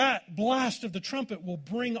 that blast of the trumpet will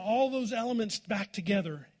bring all those elements back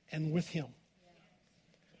together and with him.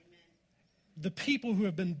 The people who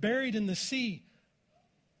have been buried in the sea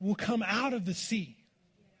will come out of the sea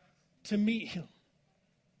to meet him.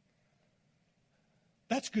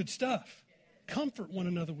 That's good stuff. Comfort one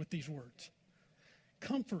another with these words.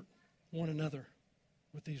 Comfort one another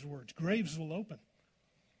with these words. Graves will open.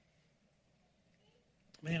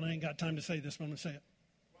 Man, I ain't got time to say this, but I'm going to say it.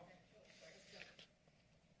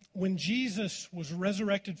 When Jesus was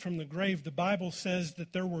resurrected from the grave, the Bible says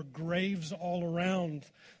that there were graves all around,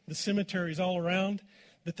 the cemeteries all around,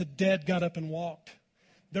 that the dead got up and walked.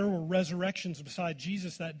 There were resurrections beside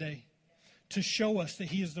Jesus that day to show us that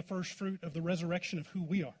he is the first fruit of the resurrection of who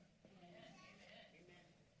we are.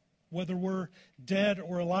 Whether we're dead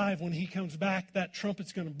or alive, when he comes back, that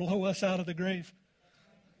trumpet's going to blow us out of the grave.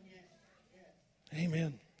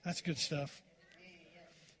 Amen. That's good stuff.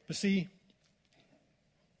 But see,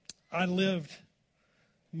 I lived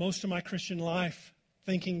most of my Christian life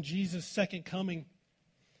thinking Jesus' second coming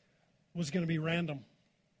was going to be random.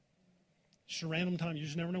 Just a random time. You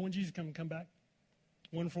just never know when Jesus is going to come back.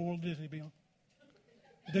 Wonderful World Disney will be on.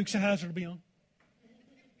 Dukes of Hazzard will be on.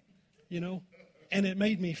 You know? And it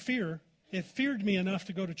made me fear. It feared me enough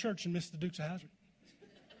to go to church and miss the Dukes of Hazzard.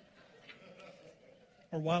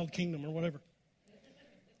 Or Wild Kingdom or whatever.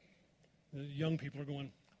 The young people are going,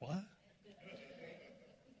 what?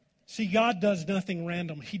 See, God does nothing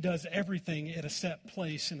random. He does everything at a set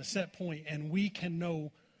place and a set point, and we can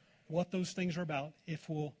know what those things are about if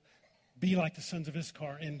we'll be like the sons of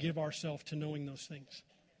Issachar and give ourselves to knowing those things.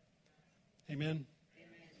 Amen?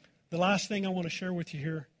 The last thing I want to share with you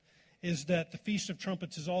here is that the Feast of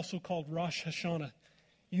Trumpets is also called Rosh Hashanah.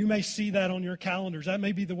 You may see that on your calendars. That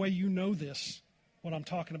may be the way you know this, what I'm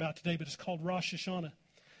talking about today, but it's called Rosh Hashanah.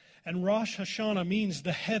 And Rosh Hashanah means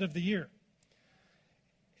the head of the year.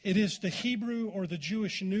 It is the Hebrew or the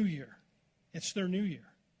Jewish New Year. It's their new year.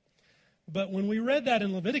 But when we read that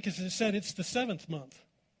in Leviticus, it said it's the 7th month,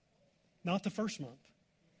 not the first month.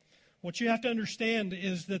 What you have to understand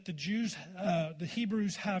is that the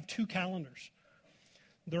Hebrews have 2 calendars.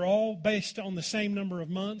 They're all based on the same number of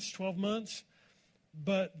months, 12 months,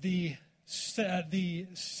 but the civil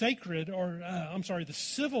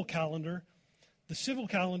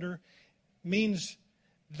calendar means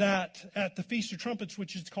that at the Feast of Trumpets,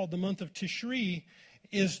 which is called the month of Tishri,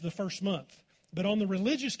 is the first month. But on the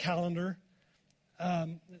religious calendar,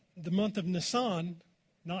 the month of Nisan,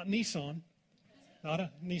 not Nissan, not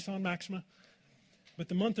a Nissan Maxima, but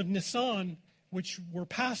the month of Nisan, where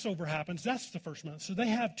Passover happens, that's the first month. So they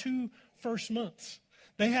have 2 first months.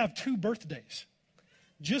 They have 2 birthdays.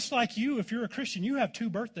 Just like you, if you're a Christian, you have 2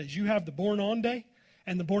 birthdays. You have the born on day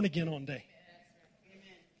and the born again on day.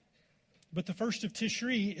 But the first of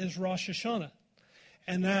Tishri is Rosh Hashanah.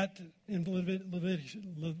 And that, in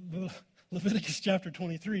Leviticus chapter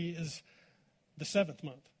 23, is the 7th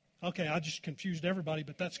month. Okay, I just confused everybody,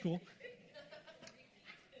 but that's cool.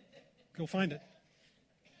 Go find it.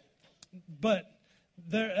 But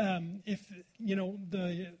the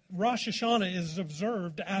Rosh Hashanah is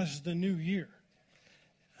observed as the new year.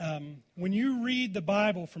 When you read the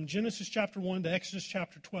Bible from Genesis chapter 1 to Exodus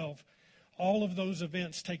chapter 12, all of those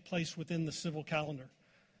events take place within the civil calendar,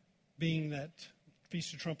 being that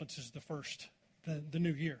Feast of Trumpets is the first, the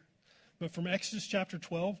new year. But from Exodus chapter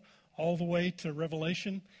 12 all the way to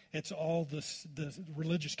Revelation, it's all the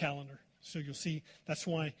religious calendar. So you'll see, that's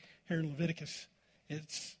why here in Leviticus,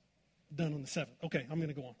 it's done on the 7th. Okay, I'm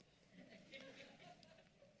going to go on.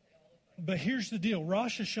 But here's the deal.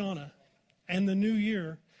 Rosh Hashanah and the new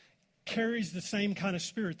year carries the same kind of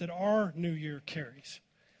spirit that our new year carries.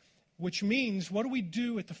 Which means, what do we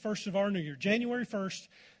do at the first of our new year? January 1st,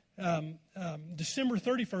 December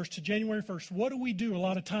 31st to January 1st, what do we do a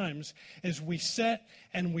lot of times is we set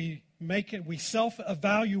and we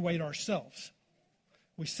self-evaluate ourselves.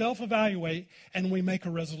 We self-evaluate and we make a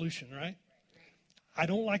resolution, right? I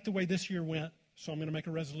don't like the way this year went, so I'm going to make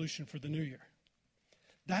a resolution for the new year.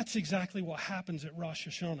 That's exactly what happens at Rosh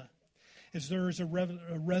Hashanah, is there is a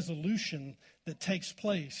resolution that takes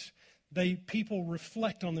place. People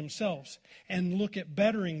reflect on themselves and look at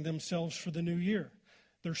bettering themselves for the new year.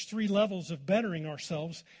 There's 3 levels of bettering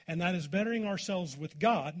ourselves, and that is bettering ourselves with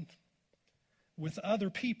God, with other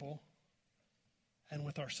people, and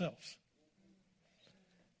with ourselves.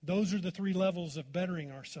 Those are the 3 levels of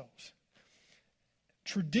bettering ourselves.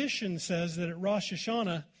 Tradition says that at Rosh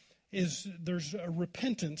Hashanah there's a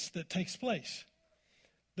repentance that takes place.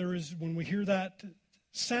 There is, when we hear that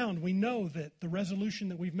sound, we know that the resolution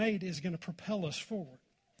that we've made is going to propel us forward.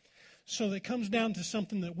 So it comes down to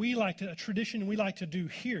something that a tradition we like to do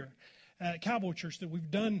here at Cowboy Church that we've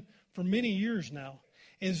done for many years now,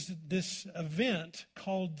 is this event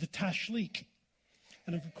called the Tashlik.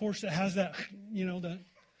 And of course it has that, the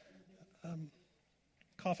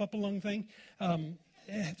cough up a lung thing,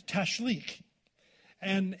 Tashlik.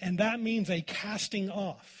 And that means a casting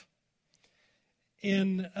off.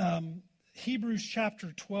 In Hebrews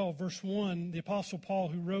chapter 12, verse 1, the Apostle Paul,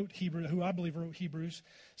 who I believe wrote Hebrews,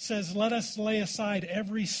 says, let us lay aside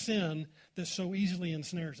every sin that so easily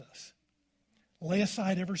ensnares us. Lay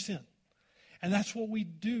aside every sin. And that's what we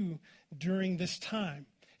do during this time,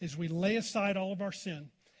 is we lay aside all of our sin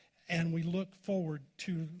and we look forward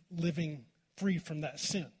to living free from that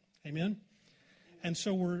sin. Amen? And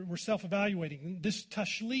so we're self-evaluating. This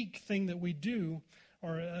tashlik thing that we do,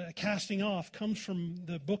 or casting off, comes from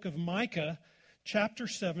the book of Micah, chapter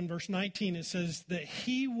 7, verse 19. It says that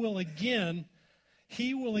he will again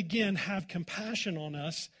he will again have compassion on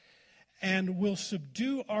us and will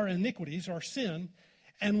subdue our iniquities, our sin,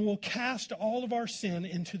 and will cast all of our sin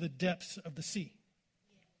into the depths of the sea.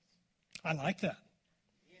 I like that.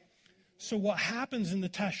 So what happens in the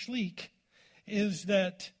tashlik is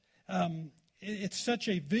that it's such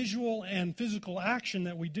a visual and physical action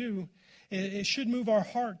that we do. It should move our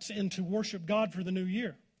hearts into worship God for the new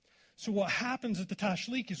year. So what happens at the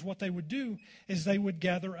tashlik is what they would do is they would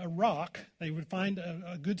gather a rock. They would find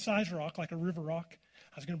a good-sized rock, like a river rock.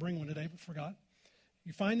 I was going to bring one today, but forgot.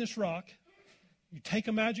 You find this rock. You take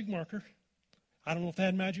a magic marker. I don't know if they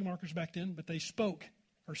had magic markers back then, but they spoke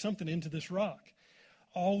or something into this rock.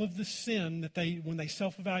 All of the sin that when they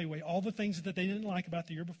self-evaluate, all the things that they didn't like about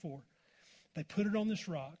the year before, they put it on this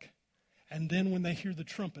rock. And then when they hear the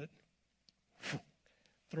trumpet,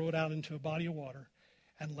 throw it out into a body of water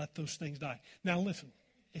and let those things die. Now listen,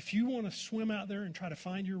 if you want to swim out there and try to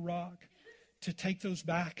find your rock to take those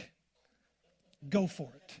back, go for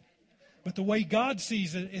it. But the way God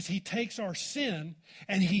sees it is he takes our sin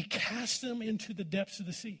and he casts them into the depths of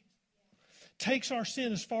the sea. Takes our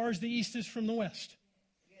sin as far as the east is from the west.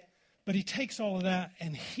 But he takes all of that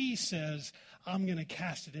and he says, I'm going to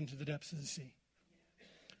cast it into the depths of the sea.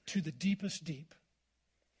 To the deepest deep.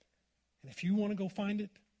 And if you want to go find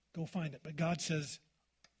it, go find it. But God says,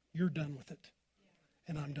 you're done with it.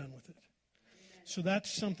 And I'm done with it. So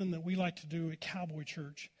that's something that we like to do at Cowboy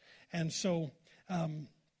Church. And so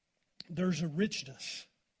there's a richness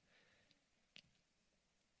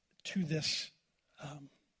to this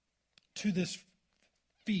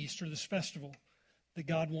feast or this festival that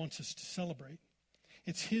God wants us to celebrate.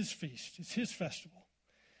 It's his feast. It's his festival.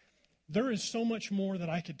 There is so much more that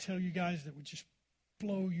I could tell you guys that would just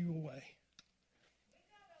blow you away.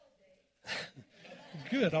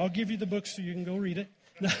 Good. I'll give you the book so you can go read it.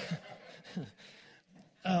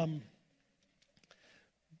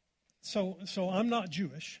 So I'm not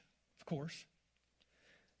Jewish, of course.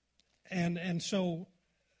 And so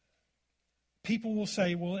people will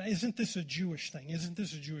say, well, isn't this a Jewish thing? Isn't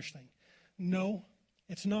this a Jewish thing? No,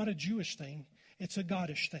 it's not a Jewish thing. It's a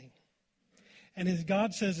Godish thing. And as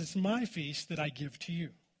God says, it's my feast that I give to you.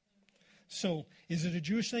 So is it a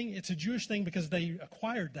Jewish thing? It's a Jewish thing because they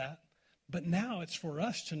acquired that. But now it's for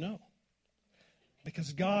us to know.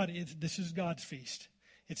 Because this is God's feast.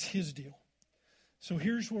 It's his deal. So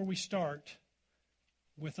here's where we start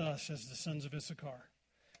with us as the sons of Issachar.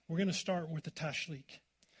 We're going to start with the tashlik.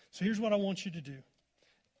 So here's what I want you to do.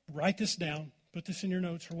 Write this down. Put this in your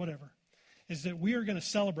notes or whatever. Is that we are going to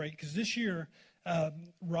celebrate, because this year,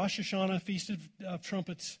 Rosh Hashanah, Feast of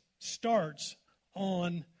Trumpets, starts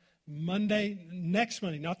on Monday, next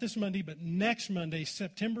Monday, not this Monday, but next Monday,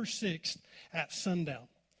 September 6th at sundown,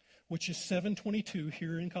 which is 7:22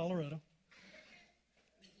 here in Colorado.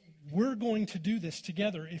 We're going to do this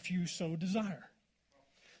together if you so desire.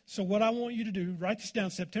 So what I want you to do, write this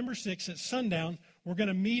down, September 6th at sundown. We're going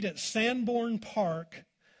to meet at Sanborn Park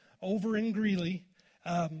over in Greeley.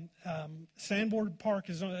 Sanborn Park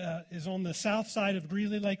is on the south side of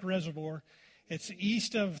Greeley Lake Reservoir. It's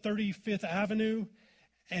east of 35th Avenue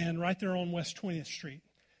and right there on West 20th Street.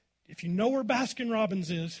 If you know where Baskin-Robbins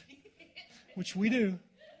is, which we do,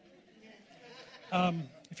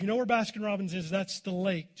 if you know where Baskin-Robbins is, that's the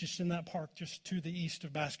lake just in that park, just to the east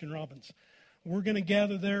of Baskin-Robbins. We're going to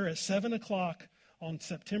gather there at 7 o'clock on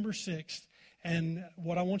September 6th. And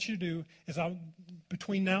what I want you to do is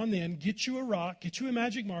between now and then, get you a rock, get you a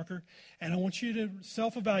magic marker, and I want you to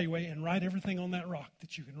self-evaluate and write everything on that rock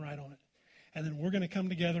that you can write on it. And then we're going to come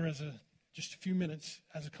together just a few minutes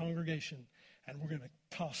as a congregation, and we're going to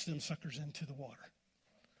toss them suckers into the water.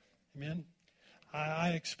 Amen? I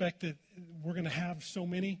expect that we're going to have so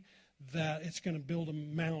many that it's going to build a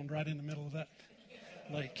mound right in the middle of that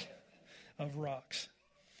lake of rocks.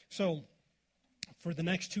 So for the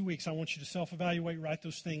next 2 weeks, I want you to self-evaluate, write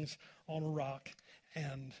those things on a rock.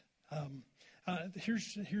 And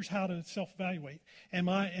here's how to self-evaluate. Am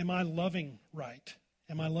I loving right?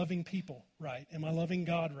 Am I loving people right? Am I loving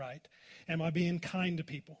God right? Am I being kind to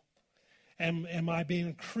people? Am I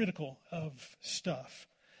being critical of stuff?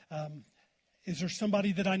 Is there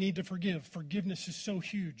somebody that I need to forgive? Forgiveness is so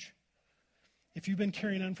huge. If you've been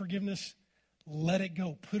carrying unforgiveness, let it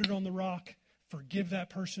go. Put it on the rock. Forgive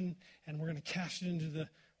that person, and we're going to cast it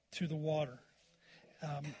into the water.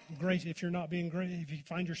 Grace. If you're not being if you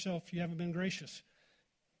find yourself you haven't been gracious,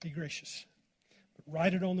 be gracious. But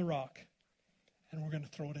write it on the rock, and we're going to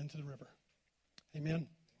throw it into the river. Amen.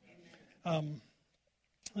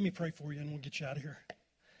 Let me pray for you, and we'll get you out of here.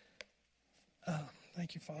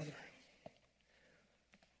 Thank you, Father.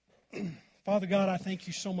 Father God, I thank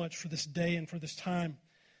you so much for this day and for this time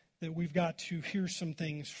that we've got to hear some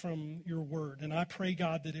things from your word. And I pray,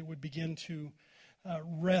 God, that it would begin to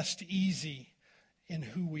rest easy in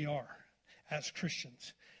who we are as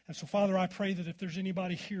Christians. And so, Father, I pray that if there's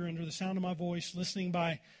anybody here under the sound of my voice, listening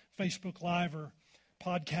by Facebook Live or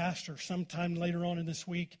podcast or sometime later on in this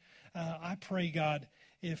week, I pray, God,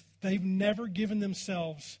 if they've never given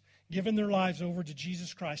their lives over to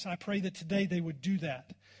Jesus Christ, I pray that today they would do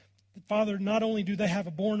that. Father, not only do they have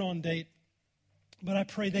a born-on date, but I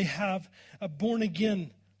pray they have a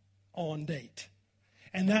born-again on date.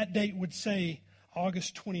 And that date would say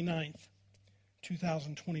August 29th,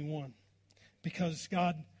 2021. Because,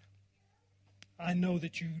 God, I know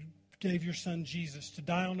that you gave your Son Jesus to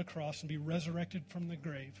die on the cross and be resurrected from the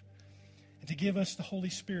grave, and to give us the Holy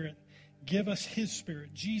Spirit, give us His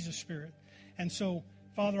Spirit, Jesus' Spirit. And so,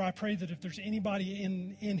 Father, I pray that if there's anybody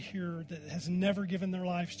in here that has never given their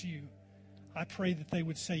lives to you, I pray that they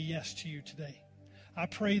would say yes to you today. I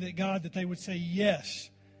pray that, God, that they would say yes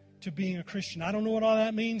to being a Christian. I don't know what all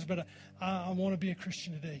that means, but I want to be a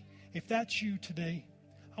Christian today. If that's you today,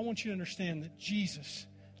 I want you to understand that Jesus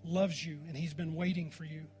loves you, and He's been waiting for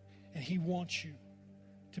you, and He wants you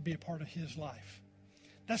to be a part of His life.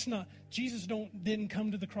 Jesus didn't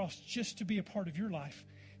come to the cross just to be a part of your life.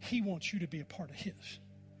 He wants you to be a part of His.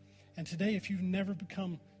 And today, if you've never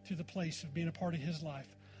come to the place of being a part of His life,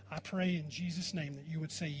 I pray in Jesus' name that you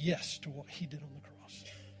would say yes to what He did on the cross.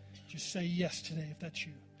 Just say yes today if that's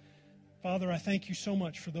you. Father, I thank you so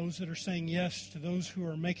much for those that are saying yes, to those who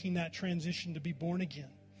are making that transition to be born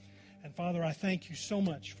again. And Father, I thank you so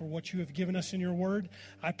much for what you have given us in your word.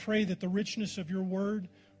 I pray that the richness of your word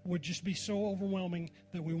would just be so overwhelming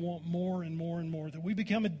that we want more and more and more, that we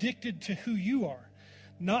become addicted to who you are.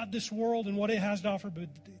 Not this world and what it has to offer, but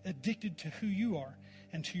addicted to who you are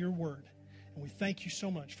and to your word. And we thank you so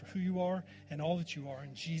much for who you are and all that you are.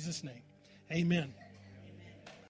 In Jesus' name, amen.